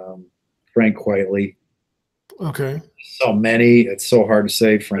me. Frank Whiteley. Okay. So many. It's so hard to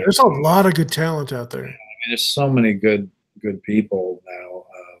say, Frank. There's a lot of good talent out there. I mean, there's so many good people now.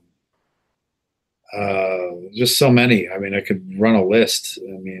 Just so many. I mean, I could run a list.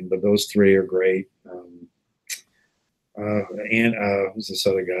 I mean, but those 3 are great. And who's this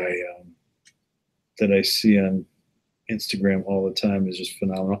other guy that I see on Instagram all the time is just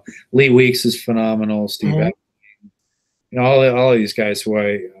phenomenal. Lee Weeks is phenomenal. Steve, all of these guys who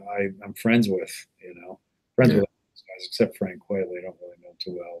I'm friends with. Friends with these guys, except Frank Whiteley. I don't really know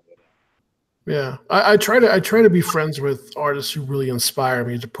too well. But yeah, I try to be friends with artists who really inspire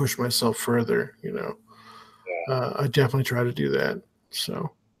me to push myself further. I definitely try to do that.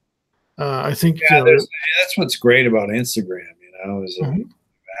 So. I think that's what's great about Instagram, is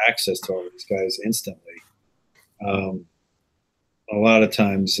access to all these guys instantly. A lot of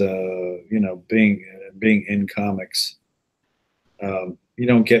times, being in comics, you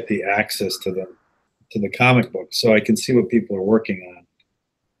don't get the access to the comic books, so I can see what people are working on.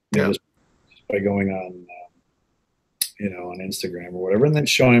 Just by going on, on Instagram or whatever, and then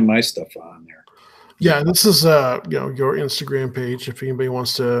showing my stuff on there. Yeah, this is your Instagram page. If anybody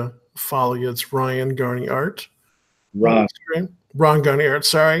wants to follow you, it's Ryan Garney Art. Ron Garney Art.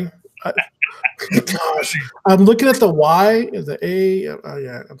 Sorry. Gosh, I'm looking at the Y, the A. Oh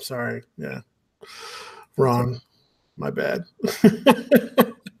yeah, I'm sorry. Yeah, Ron, my bad.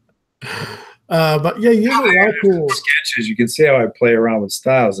 But yeah, you have a lot of cool sketches. You can see how I play around with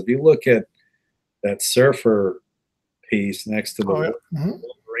styles. If you look at that surfer piece next to the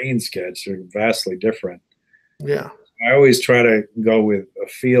Wolverine sketch, they're vastly different. Yeah. I always try to go with a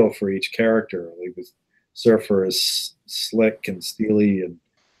feel for each character. Like the surfer is slick and steely and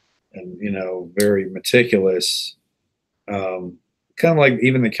very meticulous. Kind of like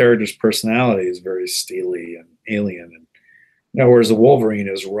even the character's personality is very steely and alien, and whereas the Wolverine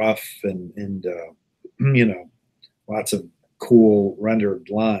is rough and lots of cool rendered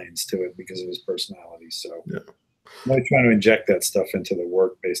lines to it because of his personality. So I'm trying to inject that stuff into the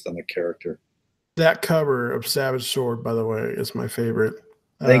work based on the character. that cover of Savage Sword, by the way, is my favorite.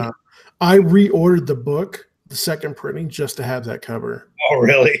 Thank you. I reordered the book, the second printing, just to have that cover. Oh,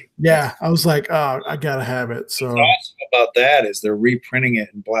 really? Yeah, I was like, oh, I gotta have it. So what's awesome about that is they're reprinting it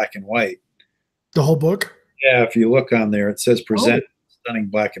in black and white. the whole book? Yeah, if you look on there, it says present stunning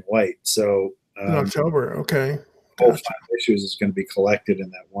black and white. So In October, okay. All 5 issues is going to be collected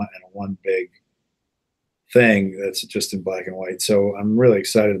in one big thing that's just in black and white. So I'm really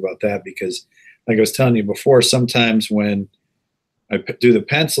excited about that because, like I was telling you before, sometimes when I do the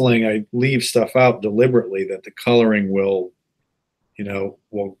penciling, I leave stuff out deliberately that the coloring will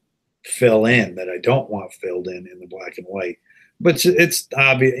fill in that I don't want filled in the black and white. But it's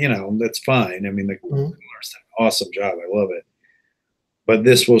obvious, that's fine. I mean, the colorist did an awesome job. I love it. But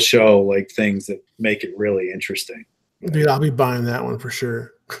this will show like things that make it really interesting. Dude, I'll be buying that one for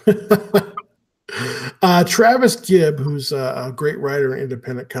sure. Travis Gibb, who's a great writer and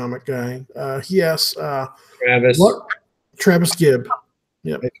independent comic guy, he asks, Travis Gibb.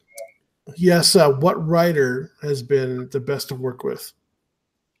 Yep. He asks, what writer has been the best to work with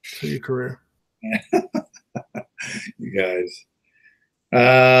through your career? You guys. I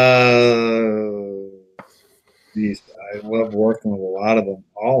love working with a lot of them,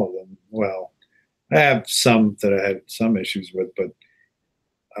 all of them. Well, I have some that I had some issues with, but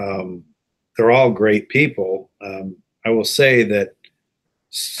they're all great people. I will say that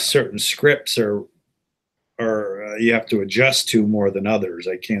certain scripts are you have to adjust to more than others.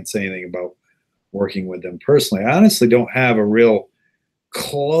 I can't say anything about working with them personally. I honestly don't have a real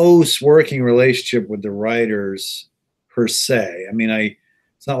close working relationship with the writers per se. I mean,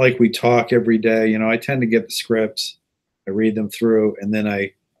 it's not like we talk every day. I tend to get the scripts, I read them through, and then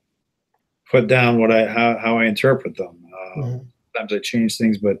I put down how I interpret them. Sometimes I change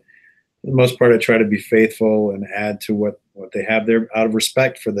things, but for the most part, I try to be faithful and add to what they have there out of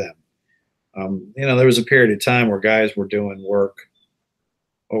respect for them. There was a period of time where guys were doing work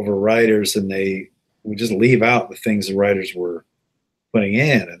over writers, and they would just leave out the things the writers were putting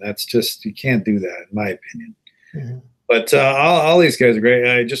in, and that's just, you can't do that, in my opinion. Mm-hmm. But all these guys are great.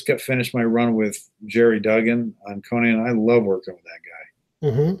 I just got finished my run with Jerry Duggan on Conan. I love working with that guy.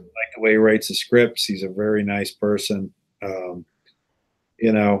 Mm-hmm. I like the way he writes the scripts. He's a very nice person.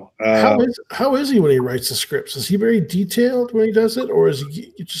 How is he when he writes the scripts? Is he very detailed when he does it, or is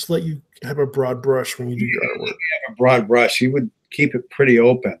he just let you have a broad brush when you do your artwork? A broad brush. He would keep it pretty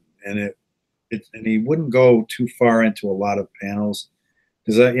open, and he wouldn't go too far into a lot of panels.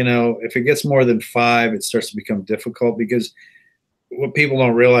 Because if it gets more than 5, it starts to become difficult, because what people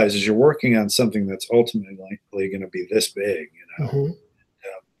don't realize is you're working on something that's ultimately going to be this big. Mm-hmm.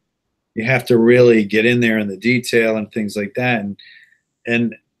 You have to really get in there in the detail and things like that,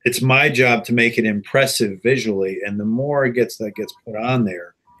 and it's my job to make it impressive visually. And the more that gets put on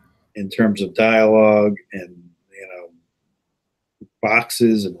there in terms of dialogue and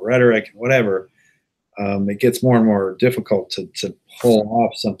boxes and rhetoric and whatever. It gets more and more difficult to pull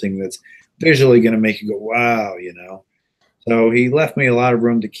off something that's visually going to make you go, wow, So he left me a lot of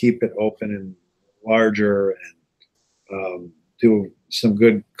room to keep it open and larger and do some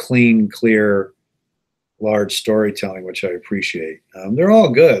good, clean, clear, large storytelling, which I appreciate. They're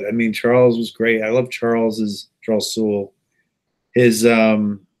all good. I mean, Charles was great. I love Charles Sewell. He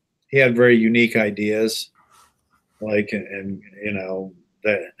had very unique ideas,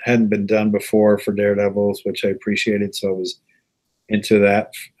 that hadn't been done before for Daredevils, which I appreciated. So I was into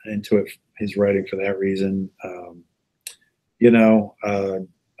his writing for that reason. I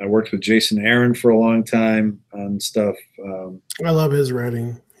worked with Jason Aaron for a long time on stuff. I love his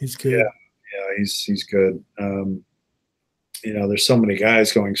writing. He's good. Yeah, he's good. There's so many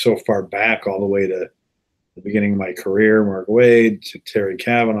guys going so far back, all the way to the beginning of my career, Mark Waid to Terry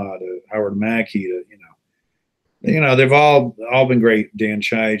Cavanaugh to Howard Mackey to, they've all been great. Dan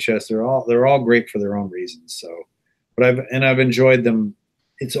Chichester, they're all great for their own reasons. So, but I've enjoyed them.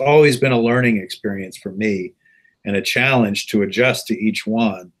 It's always been a learning experience for me and a challenge to adjust to each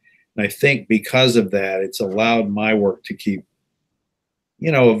one. And I think because of that, it's allowed my work to keep,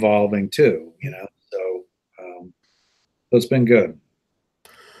 evolving too, so it's been good.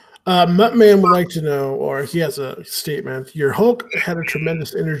 Muttman would like to know, or he has a statement. Your Hulk had a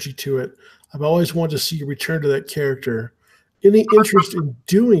tremendous energy to it. I've always wanted to see you return to that character. Any interest in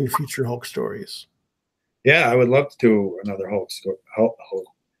doing future Hulk stories? Yeah, I would love to do another Hulk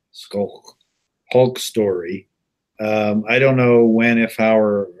story. I don't know when, if, how,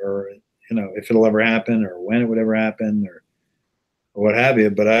 or if it'll ever happen, or when it would ever happen, or what have you.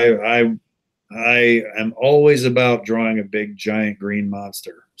 But I am always about drawing a big, giant green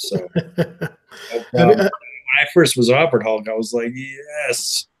monster. So when I first was offered Hulk, I was like,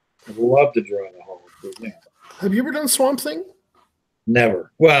 yes. I'd love to draw the Hulk, but yeah, Have you ever done Swamp Thing?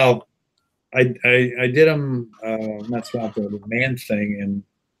 never. Well, I did him not Swamp Thing, the Man Thing, and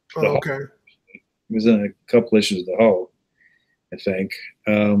the Oh, Hulk. okay. He was in a couple issues of the Hulk, I think.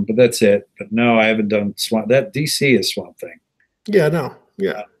 But that's it. But no, I haven't done Swamp. That DC is Swamp Thing. Yeah, no,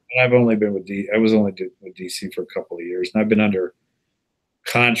 yeah. And I've only been with I was only with DC for a couple of years, and I've been under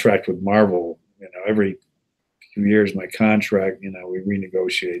contract with Marvel. Every few years, my contract, we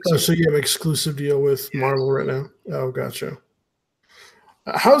renegotiate. Oh, so you have an exclusive deal with Marvel right now? Oh, gotcha.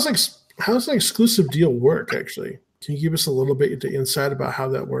 How's an exclusive deal work, actually? Can you give us a little bit of insight about how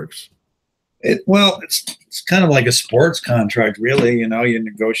that works? It's kind of like a sports contract, really. You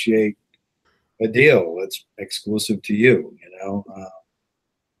negotiate a deal that's exclusive to you.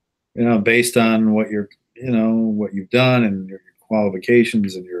 Based on what what you've done and your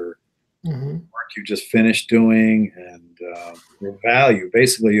qualifications and your work you just finished doing and your value.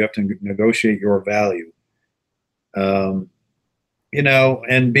 Basically, you have to negotiate your value.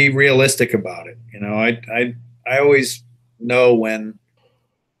 And be realistic about it. I always know when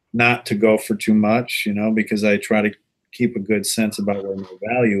not to go for too much, because I try to keep a good sense about where my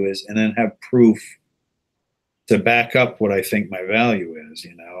value is and then have proof to back up what I think my value is,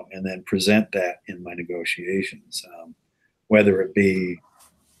 and then present that in my negotiations, whether it be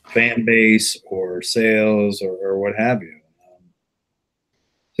fan base or sales or what have you.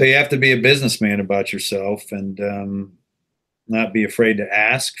 So you have to be a businessman about yourself and not be afraid to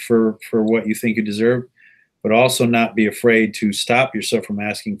ask for what you think you deserve, but also not be afraid to stop yourself from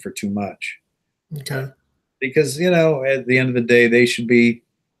asking for too much. Okay. Because, at the end of the day, they should be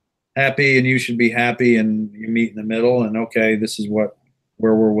happy and you should be happy, and you meet in the middle, and okay, this is where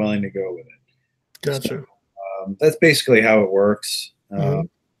we're willing to go with it. Gotcha. So, that's basically how it works. So,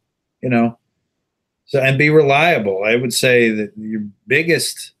 and be reliable. I would say that your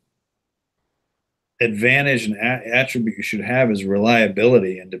biggest advantage and attribute you should have is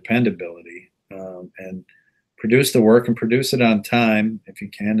reliability and dependability, and produce the work and produce it on time if you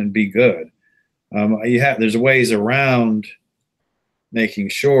can, and be good. There's ways around making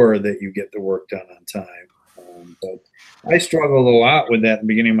sure that you get the work done on time. But I struggled a lot with that in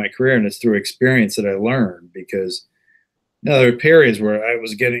the beginning of my career, and it's through experience that I learned, because there were periods where I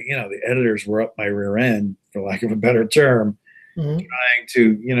was getting, the editors were up my rear end, for lack of a better term, trying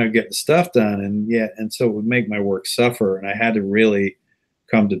to, get the stuff done. And so it would make my work suffer. And I had to really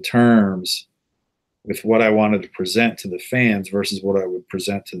come to terms with what I wanted to present to the fans versus what I would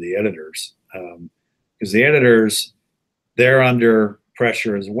present to the editors. Because the editors, they're under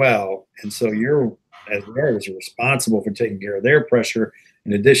pressure as well. And so you're, as editors, are responsible for taking care of their pressure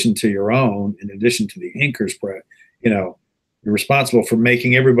in addition to your own, in addition to the inker's you're responsible for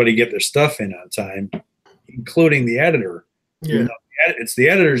making everybody get their stuff in on time, including the editor. Yeah. It's the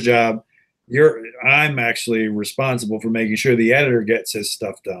editor's job. I'm actually responsible for making sure the editor gets his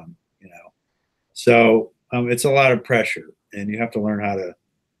stuff done. So it's a lot of pressure, and you have to learn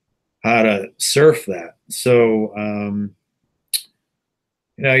how to surf that. So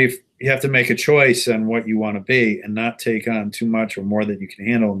you have to make a choice on what you want to be, and not take on too much or more than you can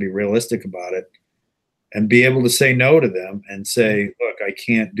handle, and be realistic about it, and be able to say no to them and say, look, I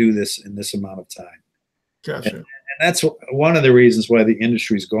can't do this in this amount of time. Gotcha. And that's one of the reasons why the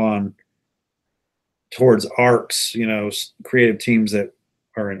industry's gone towards arcs, creative teams that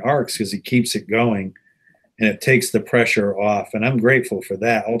are in arcs, because it keeps it going and it takes the pressure off. And I'm grateful for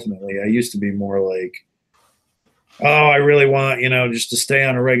that. Ultimately, I used to be more like, oh, I really want, just to stay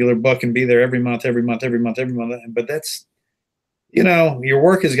on a regular book and be there every month. But that's, your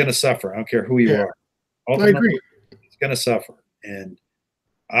work is going to suffer. I don't care who you are. Ultimately, I agree. It's going to suffer. And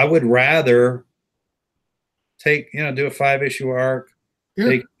I would rather do a 5-issue arc,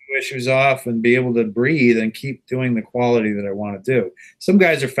 take 2 issues off, and be able to breathe and keep doing the quality that I want to do. Some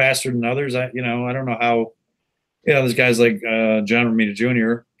guys are faster than others. I don't know how, there's guys like John Romita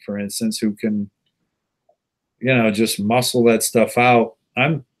Jr., for instance, who can, just muscle that stuff out.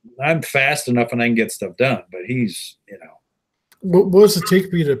 I'm fast enough and I can get stuff done, but he's, What does it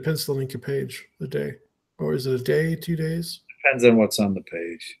take me to pencil ink a page a day? Or is it a day, 2 days? Depends on what's on the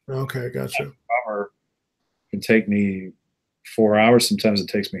page. Okay, gotcha. A cover can take me 4 hours. Sometimes it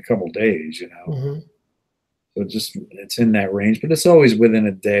takes me a couple days, So it's in that range, but it's always within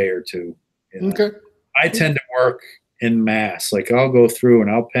a day or two. Okay. I tend to work in mass. Like, I'll go through and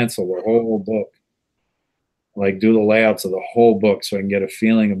I'll pencil the whole book, like do the layouts of the whole book, so I can get a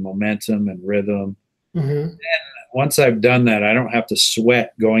feeling of momentum and rhythm. And once I've done that, I don't have to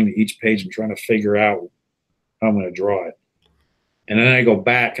sweat going to each page and trying to figure out how I'm going to draw it. And then I go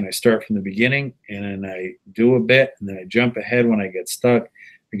back and I start from the beginning, and then I do a bit, and then I jump ahead when I get stuck.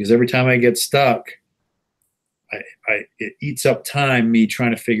 because every time I get stuck, it eats up time me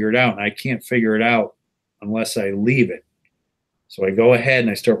trying to figure it out, and I can't figure it out unless I leave it. So I go ahead and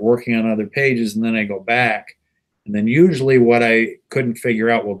I start working on other pages, and then I go back, and then usually what I couldn't figure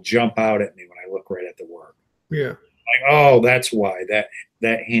out will jump out at me when I look right at the work. Yeah. Like, oh, that's why that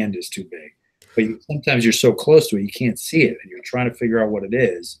hand is too big. But sometimes you're so close to it, you can't see it, and you're trying to figure out what it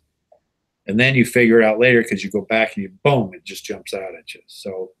is. And then you figure it out later because you go back and boom, it just jumps out at you.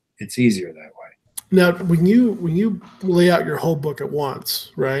 So it's easier that way. Now, when you lay out your whole book at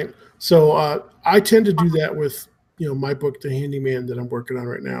once, right? So I tend to do that with, my book, The Handyman, that I'm working on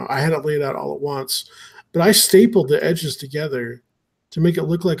right now. I had it laid out all at once, but I stapled the edges together to make it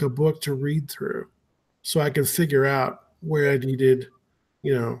look like a book to read through, so I could figure out where I needed,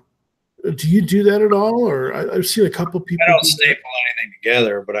 Do you do that at all, or I've seen a couple people? I don't staple anything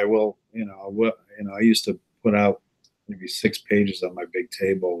together, but I will. I used to put out maybe 6 pages on my big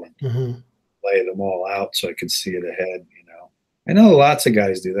table and lay them all out so I could see it ahead. I know lots of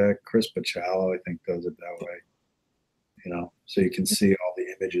guys do that. Chris Pacciallo, I think, does it that way. So you can see all the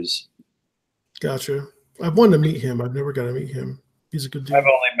images. Gotcha. I've wanted to meet him. I've never got to meet him. He's a good dude. I've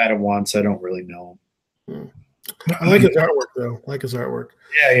only met him once. I don't really know him. I like his artwork, though. Yeah,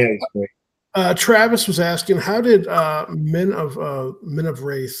 he's great. Travis was asking, how did Men of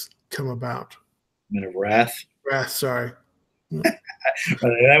Wraith come about? Men of Wrath? Wrath, sorry.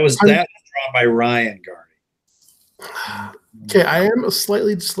 that was drawn by Ryan Garney. Okay, I am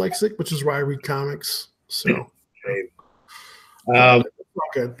slightly dyslexic, which is why I read comics. So,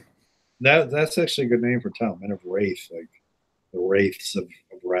 good. That's actually a good name for town, Men of Wraith, like the Wraiths of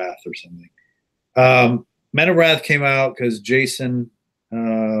Wrath or something. Men of Wrath came out because Jason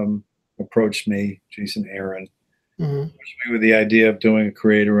approached me, Jason Aaron, approached me with the idea of doing a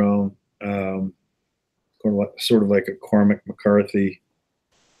creator-owned, sort of like a Cormac McCarthy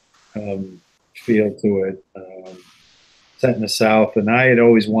feel to it, set in the South. And I had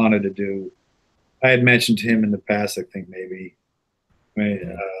always wanted to do, I had mentioned to him in the past, I think maybe,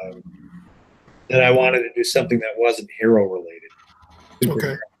 that I wanted to do something that wasn't hero related.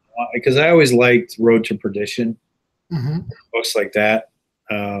 Okay. Because I always liked Road to Perdition, books like that.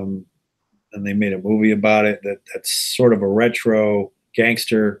 And they made a movie about it that's sort of a retro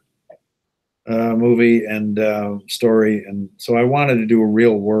gangster movie and story. And so I wanted to do a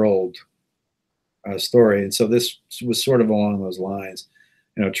real world story. And so this was sort of along those lines,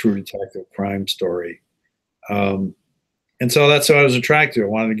 true detective crime story. And so that's what I was attracted to. I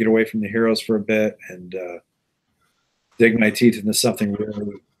wanted to get away from the heroes for a bit and dig my teeth into something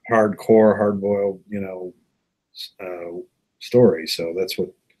really hardcore, hard-boiled, story. So that's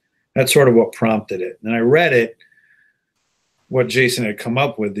sort of what prompted it. And I read it, what Jason had come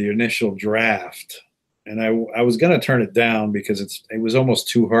up with, the initial draft, and I was going to turn it down because it was almost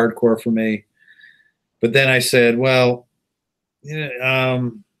too hardcore for me. But then I said, well,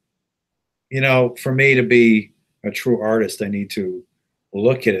 for me to be a true artist, I need to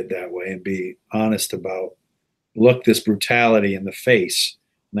look at it that way and be honest about, look this brutality in the face.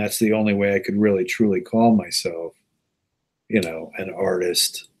 And that's the only way I could really truly call myself, an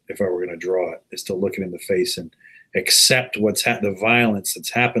artist, if I were going to draw it, is to look it in the face and accept the violence that's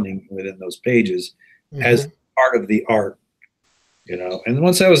happening within those pages as part of the art, And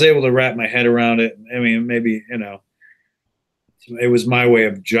once I was able to wrap my head around it, I mean, maybe, it was my way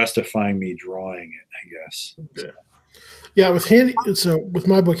of justifying me drawing it, I guess. Okay. Yeah, with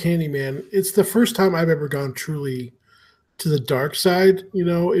my book Handyman, it's the first time I've ever gone truly to the dark side,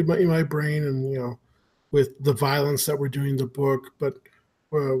 in my brain, and with the violence that we're doing in the book. But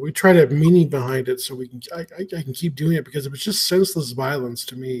we try to have meaning behind it, so I can keep doing it, because if it's just senseless violence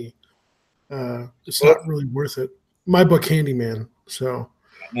to me, it's not really worth it. My book Handyman. So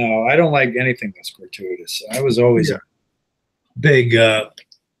no, I don't like anything that's gratuitous. I was always a big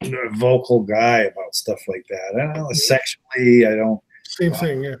vocal guy about stuff like that. I don't know, sexually, I don't. Same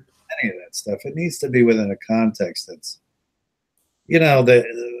thing, yeah. Any of that stuff. It needs to be within a context that's, that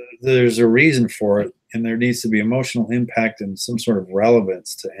there's a reason for it, and there needs to be emotional impact and some sort of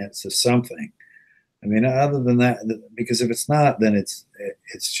relevance to something. I mean, other than that, because if it's not, then it's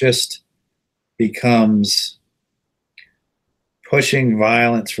just becomes pushing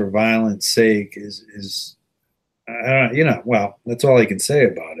violence for violence sake is well, that's all I can say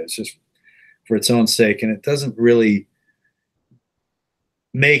about it. It's just for its own sake, and it doesn't really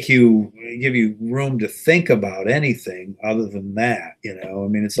give you room to think about anything other than that. I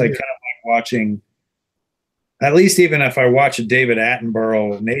mean, it's like kind of like watching, at least even if I watch a David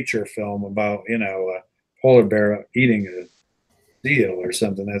Attenborough nature film about, a polar bear eating a seal or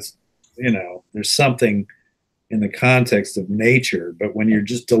something, that's, there's something in the context of nature. But when you're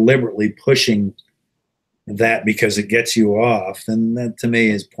just deliberately pushing that because it gets you off, then that to me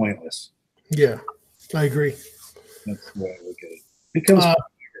is pointless. Yeah, I agree. That's the way I look at it. It becomes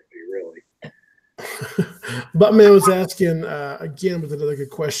pornography, really. Buttman was asking again with another good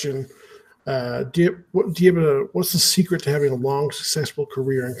question. What's the secret to having a long, successful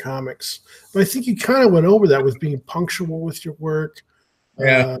career in comics? But I think you kind of went over that with being punctual with your work.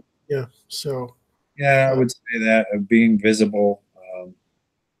 Yeah. Yeah. So. Yeah, I would say that of being visible,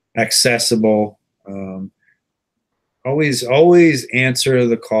 accessible. Always answer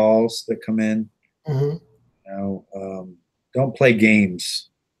the calls that come in. Mm-hmm. Don't play games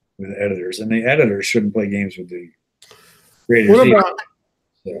with editors, and the editors shouldn't play games with the creators.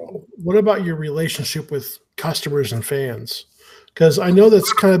 What about your relationship with customers and fans? Because I know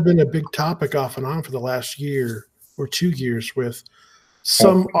that's kind of been a big topic off and on for the last year or 2 years with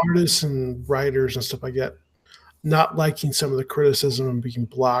some artists and writers and stuff like that not liking some of the criticism and being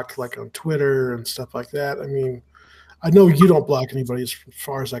blocked, like on Twitter and stuff like that. I mean, I know you don't block anybody as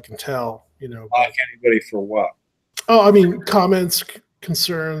far as I can tell. Block anybody for what? Oh, I mean, comments,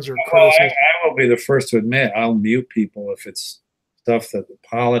 concerns, or criticism. I will be the first to admit I'll mute people if it's stuff that the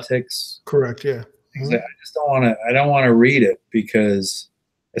politics. Correct. Yeah. Mm-hmm. I just don't want to. I don't want to read it because,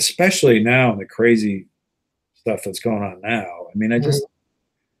 especially now, the crazy stuff that's going on now. I mean, I just,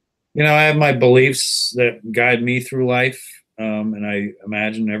 I have my beliefs that guide me through life, and I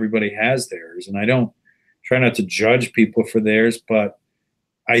imagine everybody has theirs, and I don't try not to judge people for theirs, but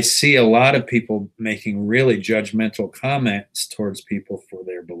I see a lot of people making really judgmental comments towards people for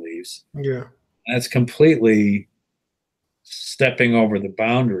their beliefs. Yeah. That's completely stepping over the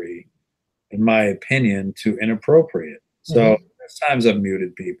boundary, in my opinion, to inappropriate. So there's times I've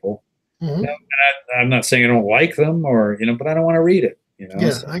muted people. And I'm not saying I don't like them or, but I don't want to read it, Yeah,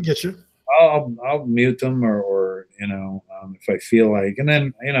 so I get you. I'll mute them or if I feel like, and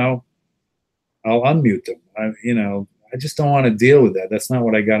then, I'll unmute them. I just don't want to deal with that. That's not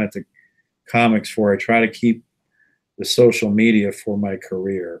what I got into comics for. I try to keep the social media for my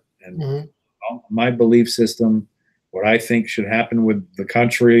career and my belief system, what I think should happen with the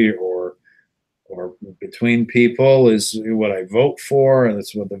country or between people is what I vote for, and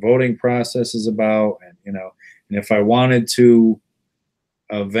that's what the voting process is about. And and if I wanted to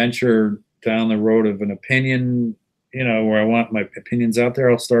venture down the road of an opinion, where I want my opinions out there,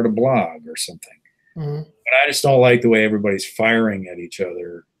 I'll start a blog or something. But I just don't like the way everybody's firing at each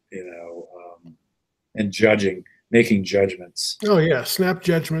other, and making judgments. Oh yeah, snap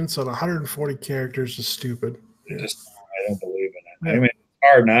judgments on 140 characters is stupid. I don't believe in it. I mean, it's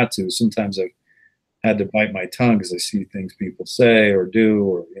hard not to. Sometimes I've had to bite my tongue because I see things people say or do,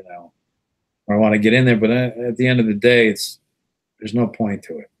 or or I want to get in there. But at the end of the day, there's no point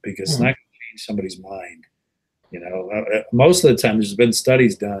to it because it's not going to change somebody's mind. Most of the time, there's been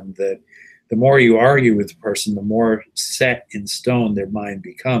studies done that the more you argue with the person, the more set in stone their mind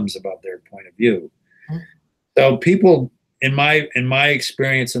becomes about their point of view. So people, in my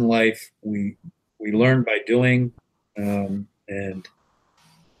experience in life, we learn by doing, and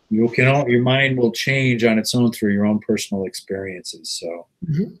your mind will change on its own through your own personal experiences. So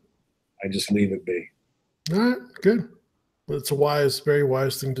I just leave it be. All right, good. It's a very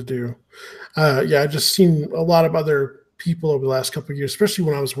wise thing to do. Yeah, I've just seen a lot of other people over the last couple of years, especially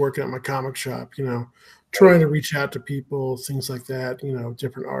when I was working at my comic shop, trying to reach out to people, things like that,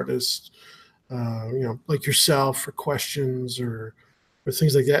 different artists, like yourself for questions or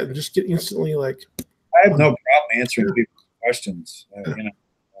things like that, and just get instantly like. I have no problem answering people's questions.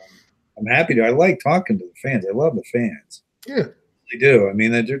 I'm happy to. I like talking to the fans. I love the fans. Yeah, they do. I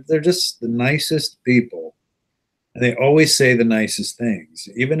mean, they're just the nicest people. And they always say the nicest things,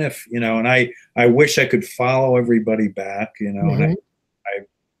 even if, and I wish I could follow everybody back, and I'm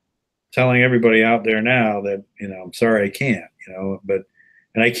telling everybody out there now that, I'm sorry I can't,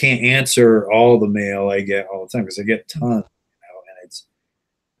 and I can't answer all the mail I get all the time because I get tons,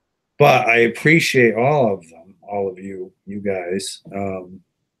 but I appreciate all of them, all of you guys, and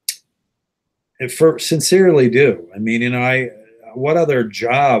sincerely do. I mean, what other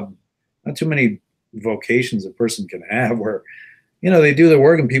job, not too many vocations a person can have where they do the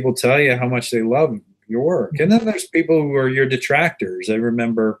work and people tell you how much they love your work, and then there's people who are your detractors. I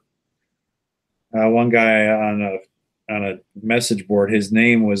remember one guy on a message board, his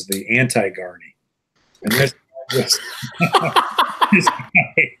name was the anti-Garney, and this guy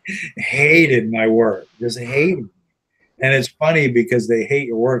hated my work, just hated me. And it's funny because they hate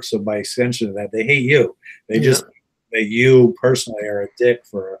your work, so by extension of that, they hate you. They just that you personally are a dick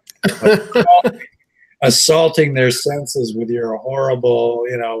for assaulting their senses with your horrible,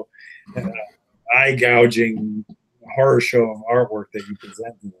 eye gouging horror show of artwork that you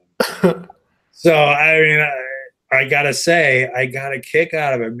present to them. So I mean, I gotta say, I got a kick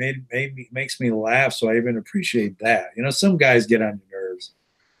out of it. Makes me laugh, so I even appreciate that. You know, some guys get on your nerves.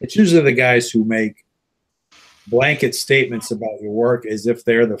 It's usually the guys who make blanket statements about your work as if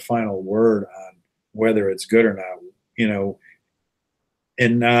they're the final word on whether it's good or not. You know,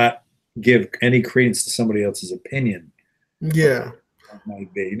 and not give any credence to somebody else's opinion. Yeah.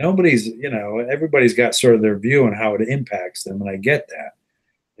 Might be. Nobody's, you know, everybody's got sort of their view on how it impacts them, and I get that,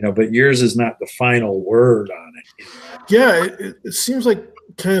 you know, but yours is not the final word on it. You know? Yeah, it seems like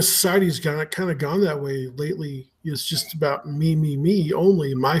kind of society's kind of gone that way lately. It's just about me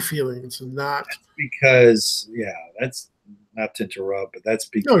only, my feelings, and not because that's not to interrupt, but that's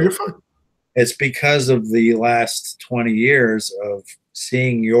because no, you're fine. It's because of the last 20 years of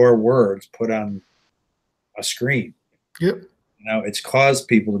seeing your words put on a screen. Yep. You know, it's caused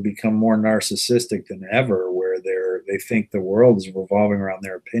people to become more narcissistic than ever, where they think the world is revolving around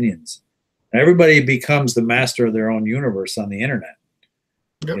their opinions. Everybody becomes the master of their own universe on the internet.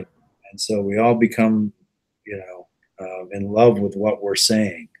 Yep. You know? And so we all become, you know, in love with what we're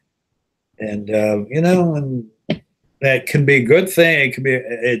saying. And, you know, and that can be a good thing. It can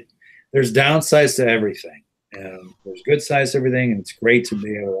be, there's downsides to everything. There's good sides to everything. And it's great to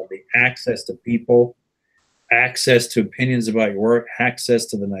be able to have access to people, access to opinions about your work, access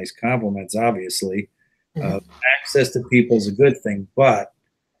to the nice compliments, obviously. Access to people is a good thing, but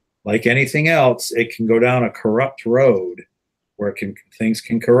like anything else, it can go down a corrupt road where things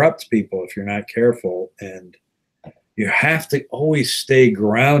can corrupt people if you're not careful. And you have to always stay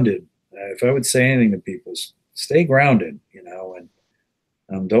grounded. If I would say anything to people, stay grounded, you know,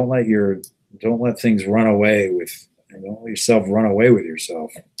 and don't let things run away with, don't let yourself run away with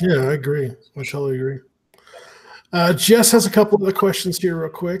yourself. Yeah, I agree. I totally agree. Jess has a couple of other questions here real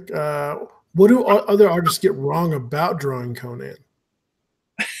quick. What do other artists get wrong about drawing Conan?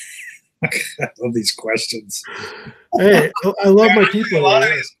 I love these questions. Hey, I love my people. A lot of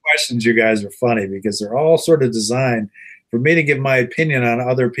these questions, you guys, are funny because they're all sort of designed for me to give my opinion on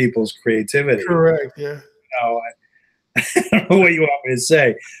other people's creativity. Correct, yeah. You know, I don't know what you want me to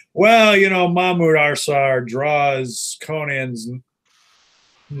say. Well, you know, Mahmoud Arsar draws Conan's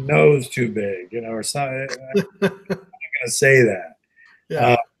nose too big, you know, or something. I'm not going to say that.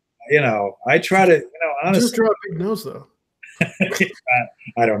 Yeah. You know, I try to, you know, honestly. Just draw a big nose, though.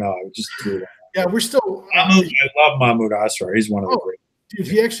 I don't know. I would just do that. Yeah, we're still. I love Mahmoud Asrar. He's one of the great. Dude,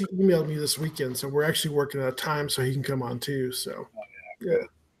 he actually emailed me this weekend, so we're actually working out time so he can come on too. So, yeah.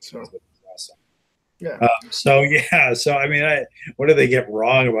 So, awesome. Yeah. So I mean, what do they get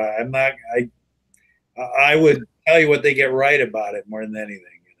wrong about it? I would tell you what they get right about it more than anything.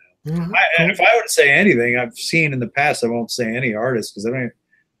 You know, and if I were to say anything, I've seen in the past, I won't say any artist because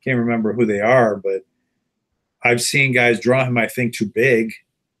can't remember who they are, but I've seen guys draw him, I think, too big.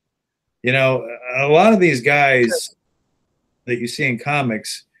 You know, a lot of these guys that you see in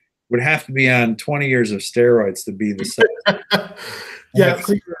comics would have to be on 20 years of steroids to be the size. Yeah.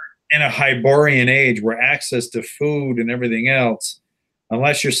 In a Hyborian age where access to food and everything else,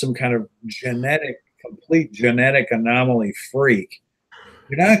 unless you're some kind of complete genetic anomaly freak,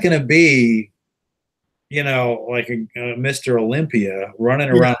 you're not going to be, you know, like a Mr. Olympia running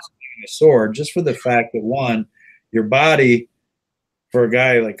around swinging a sword, just for the fact that, one, your body for a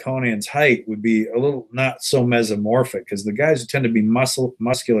guy like Conan's height would be a little not so mesomorphic, because the guys who tend to be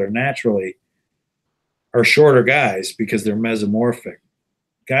muscular naturally are shorter guys because they're mesomorphic.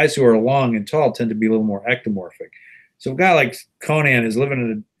 Guys who are long and tall tend to be a little more ectomorphic. So a guy like Conan is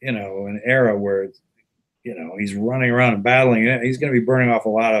living in an era where, you know, he's running around and battling. He's going to be burning off a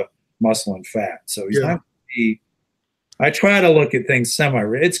lot of muscle and fat. So he's not going to be. I try to look at things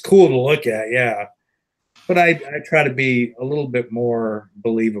it's cool to look at, yeah. But I try to be a little bit more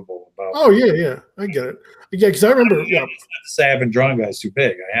believable about. Oh yeah, I get it. Yeah, because I remember. Yeah, not to say I haven't drawn guys too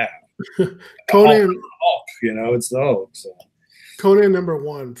big. I have. Conan, Hulk, you know, it's the Hulk. So. Conan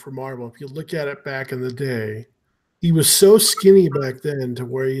 #1 for Marvel. If you look at it back in the day, he was so skinny back then to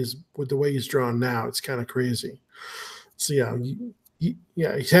where with the way he's drawn now. It's kind of crazy. So yeah, he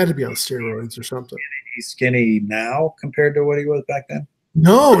had to be on steroids or something. He's skinny now compared to what he was back then.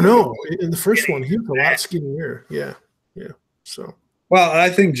 No. In the first one, he was a lot skinnier. Yeah. So. Well, I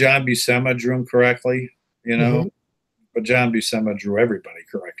think John Buscema drew him correctly, you know, but John Buscema drew everybody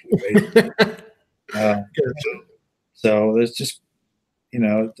correctly. So there's just, you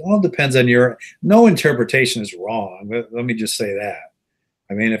know, it all depends on no interpretation is wrong. Let me just say that.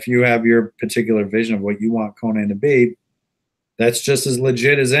 I mean, if you have your particular vision of what you want Conan to be, that's just as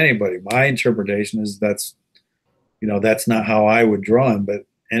legit as anybody. My interpretation is that's not how I would draw him, but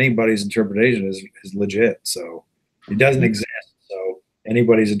anybody's interpretation is legit. So it doesn't exist. So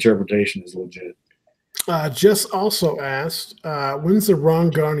anybody's interpretation is legit. Jess also asked, when's the Ron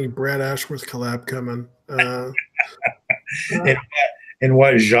Garney Brad Ashworth collab coming? In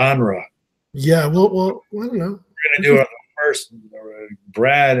what genre? Yeah, well, I don't know. We're gonna do it first.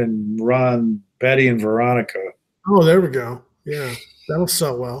 Brad and Ron, Betty and Veronica. Oh, there we go. Yeah, that'll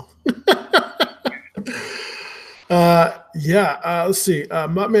sell well. Let's see.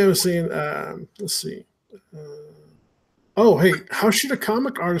 Muttman was saying, let's see. Oh, hey, how should a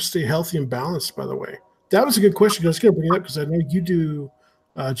comic artist stay healthy and balanced, by the way? That was a good question. I was going to bring it up because I know you do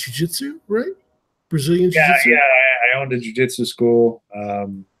jiu-jitsu, right? Brazilian jiu-jitsu? Yeah, I owned a jiu-jitsu school.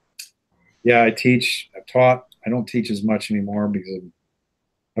 I teach. I've taught. I don't teach as much anymore because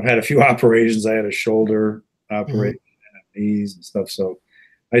I've had a few operations. I had a shoulder operation and knees and stuff. So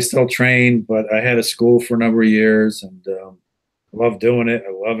I still train, but I had a school for a number of years and I love doing it.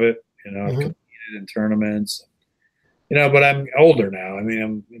 I love it. I've competed in tournaments. But I'm older now. I mean,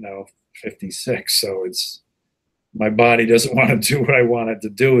 I'm 56, so my body doesn't want to do what I want it to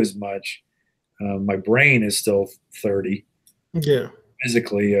do as much. My brain is still 30. Yeah.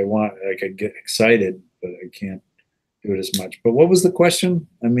 Physically, I could get excited, but I can't do it as much. But what was the question?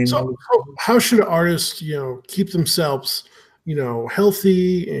 I mean, so how should an artist, keep themselves,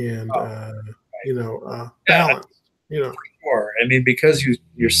 healthy and balanced? Sure. I mean, because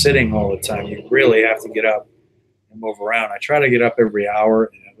you're sitting all the time, you really have to get up and move around. I try to get up every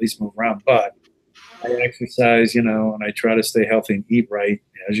hour and at least move around, but I exercise, and I try to stay healthy and eat right.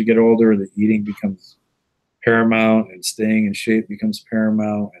 As you get older, the eating becomes paramount and staying in shape becomes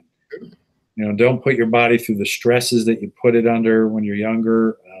paramount. And, don't put your body through the stresses that you put it under when you're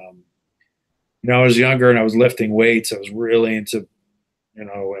younger. I was younger and I was lifting weights. I was really into,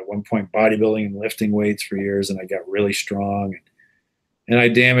 at one point bodybuilding and lifting weights for years, and I got really strong and I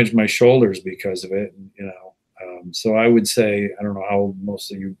damaged my shoulders because of it. And, so I would say, I don't know how old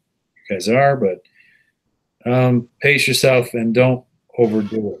most of you guys are, but pace yourself and don't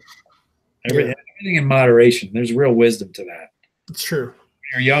overdo it. Everything in moderation. There's real wisdom to that. It's true.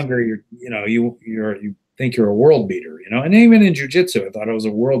 When you're younger, you think you're a world beater, and even in jiu-jitsu, I thought I was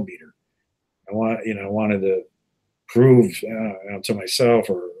a world beater. I wanted to prove to myself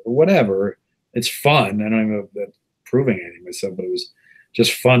or whatever. It's fun. I don't even know that proving anything myself, but it was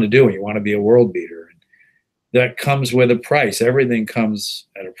just fun to do. And you want to be a world beater. And that comes with a price. Everything comes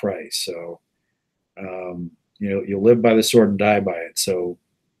at a price. So, you live by the sword and die by it. So,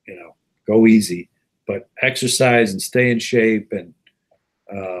 go easy, but exercise and stay in shape and,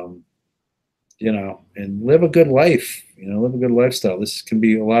 and live a good life, live a good lifestyle. This can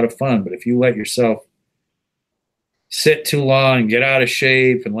be a lot of fun, but if you let yourself sit too long and get out of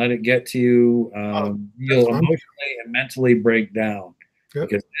shape and let it get to you, you'll emotionally and mentally break down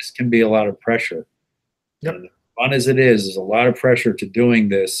because this can be a lot of pressure. And as fun as it is, there's a lot of pressure to doing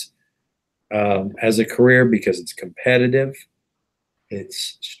this as a career because it's competitive.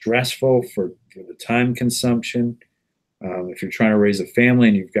 It's stressful for the time consumption. If you're trying to raise a family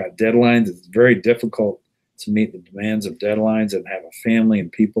and you've got deadlines, it's very difficult to meet the demands of deadlines and have a family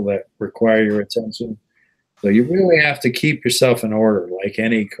and people that require your attention. So you really have to keep yourself in order, like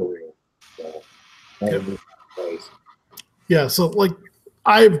any career. So that would be my advice. Yeah. So like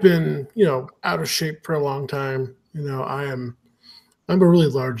I've been, out of shape for a long time. I'm a really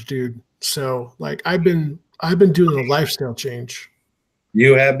large dude. So like I've been doing a lifestyle change.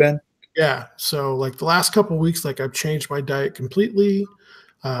 You have been? Yeah. So like the last couple of weeks, like I've changed my diet completely.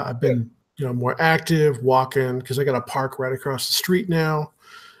 I've been, more active, walking because I got a park right across the street now.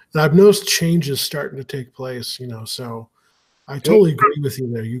 And I've noticed changes starting to take place, so I totally agree with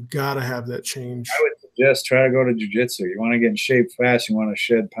you there. You got to have that change. I would suggest try to go to jiu-jitsu. You want to get in shape fast, you want to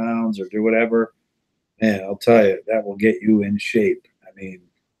shed pounds or do whatever, man, I'll tell you, that will get you in shape. I mean,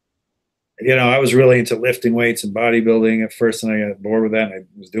 I was really into lifting weights and bodybuilding at first, and I got bored with that. And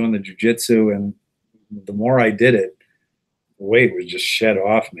I was doing the jiu-jitsu, and the more I did it, the weight would just shed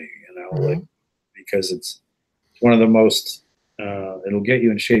off me, because it's one of the most, it'll get you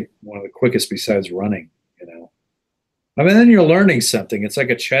in shape, one of the quickest besides running, I mean, then you're learning something. It's like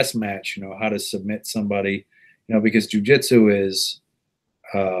a chess match, how to submit somebody, because jiu-jitsu is,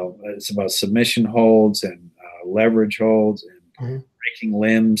 it's about submission holds and leverage holds and breaking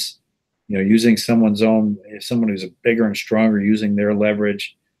limbs. Using someone who's bigger and stronger, using their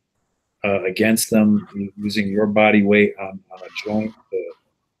leverage against them, using your body weight on a joint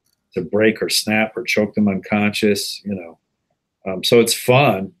to break or snap or choke them unconscious, so it's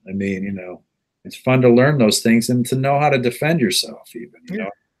fun. I mean, it's fun to learn those things and to know how to defend yourself even,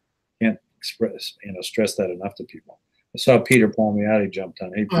 can't stress that enough to people. I saw Peter pull me out. He jumped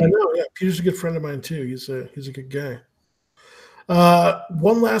on. Hey, I Pete. know. Yeah, Peter's a good friend of mine too. He's a good guy.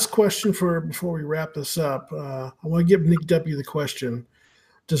 One last question before we wrap this up. I want to give Nick W the question: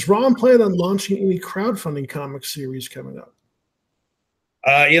 does Ron plan on launching any crowdfunding comic series coming up?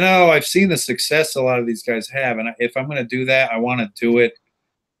 I've seen the success a lot of these guys have, and if I'm going to do that, I want to do it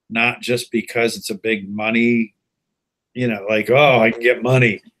not just because it's a big money, like, oh, I can get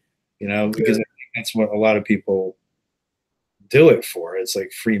money, because I think that's what a lot of people do it for. It's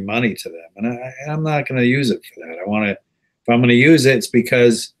like free money to them, and I'm not going to use it for that. If I'm going to use it, it's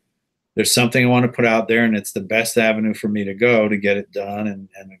because there's something I want to put out there, and it's the best avenue for me to go to get it done and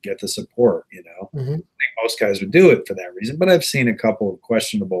get the support. Mm-hmm. I think most guys would do it for that reason, but I've seen a couple of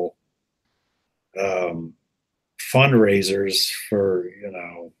questionable fundraisers for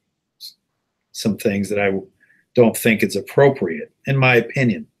some things that I don't think it's appropriate, in my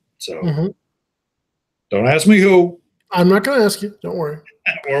opinion. So don't ask me who. I'm not going to ask you. Don't worry.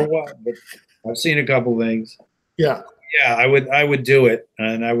 Or what? But I've seen a couple things. Yeah. Yeah, I would do it,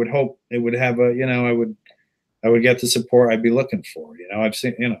 and I would hope it would have I would get the support I'd be looking for. I've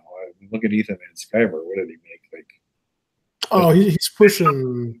seen, look at Ethan Van Sciver. What did he make? Oh, he's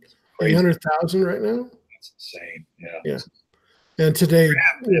pushing 800,000 right now. That's insane. Yeah. Yeah. And today,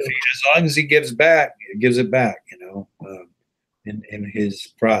 as long as he gives back, he gives it back. In his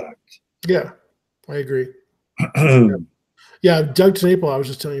product. Yeah, I agree. Yeah, Doug Staple. I was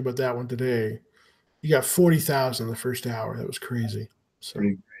just telling you about that one today. You got 40,000 the first hour. That was crazy. So,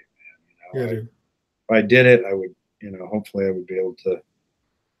 pretty great, man. Yeah, dude. If I did it, I would, hopefully I would be able to,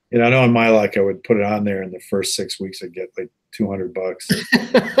 I know in my luck, I would put it on there in the first 6 weeks. I'd get like $200.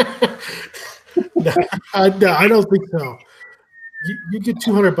 No, I don't think so. You get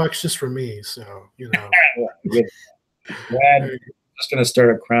 $200 just for me. So, Brad, I'm just going to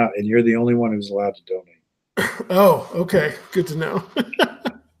start a crowd, and you're the only one who's allowed to donate. Oh, okay. Good to know.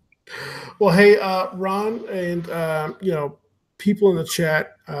 Well, hey, Ron, and people in the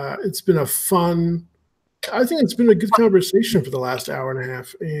chat. It's been I think it's been a good conversation for the last hour and a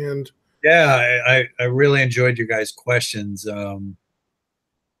half. And yeah, I really enjoyed your guys' questions.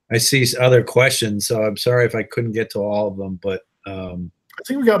 I see other questions, so I'm sorry if I couldn't get to all of them, but I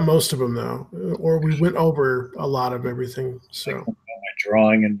think we got most of them though, or we went over a lot of everything. So my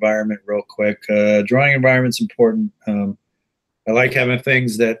drawing environment real quick. Drawing environment's important. I like having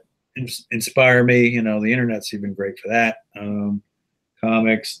things that inspire me. The internet's even great for that.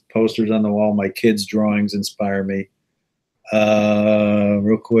 Comics, posters on the wall, my kids' drawings inspire me.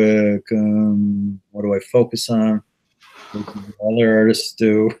 Real quick, what do I focus on? Other artists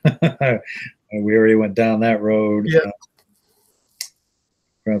do. We already went down that road. Yeah.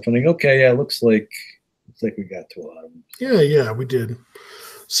 Crowdfunding. Okay, yeah, looks like we got to a lot of them. Yeah, we did.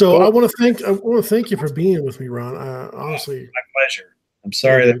 So I want to thank you for being with me, Ron. Honestly, my pleasure. I'm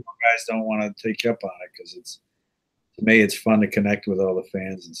sorry that you guys don't want to take you up on it, because to me it's fun to connect with all the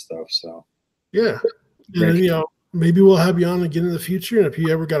fans and stuff. So yeah, and maybe we'll have you on again in the future. And if you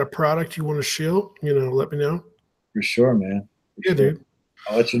ever got a product you want to shill, let me know. For sure, man. Yeah, dude.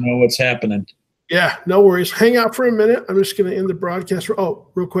 I'll let you know what's happening. Yeah, no worries. Hang out for a minute. I'm just going to end the broadcast. Oh,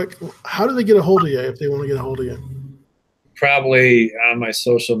 real quick. How do they get a hold of you if they want to get a hold of you? Probably on my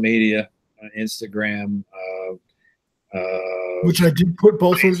social media, on Instagram. Which I did put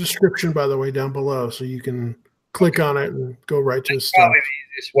both in the description, by the way, down below. So you can click on it and go right to his stuff. Probably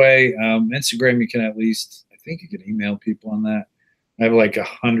the easiest way. Instagram, you can I think you can email people on that. I have like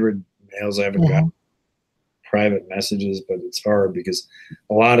 100 mails I haven't gotten. Private messages, but it's hard because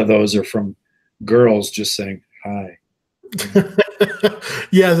a lot of those are from girls just saying hi.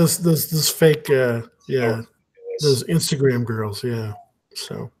 Yeah, those fake those Instagram girls, yeah.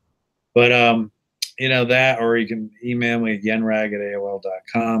 So but that, or you can email me at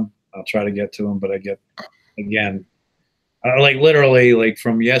yenrag@aol.com. I'll try to get to them, but I get, again, literally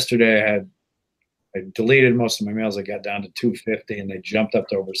from yesterday, I deleted most of my mails. I got down to 250, and they jumped up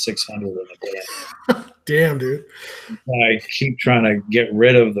to over 600 in a day. Damn, dude. And I keep trying to get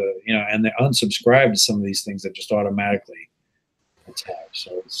rid of and they unsubscribe to some of these things that just automatically attach.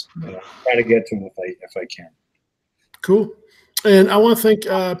 So it's try to get to them if I can. Cool. And I want to thank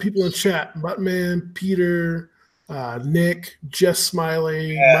people in chat: Buttman, Peter, Nick, Jess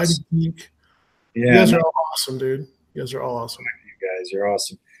Smiley, Yes. Mighty Geek. Yeah, you guys are all awesome, dude. You guys are all awesome. You guys, you're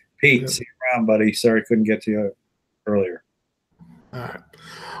awesome. Pete, see you around, buddy. Sorry I couldn't get to you earlier. All right.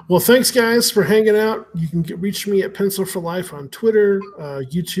 Well, thanks, guys, for hanging out. You can reach me at Pencil for Life on Twitter,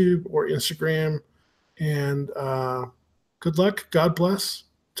 YouTube, or Instagram. And good luck. God bless.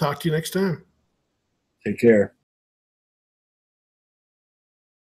 Talk to you next time. Take care.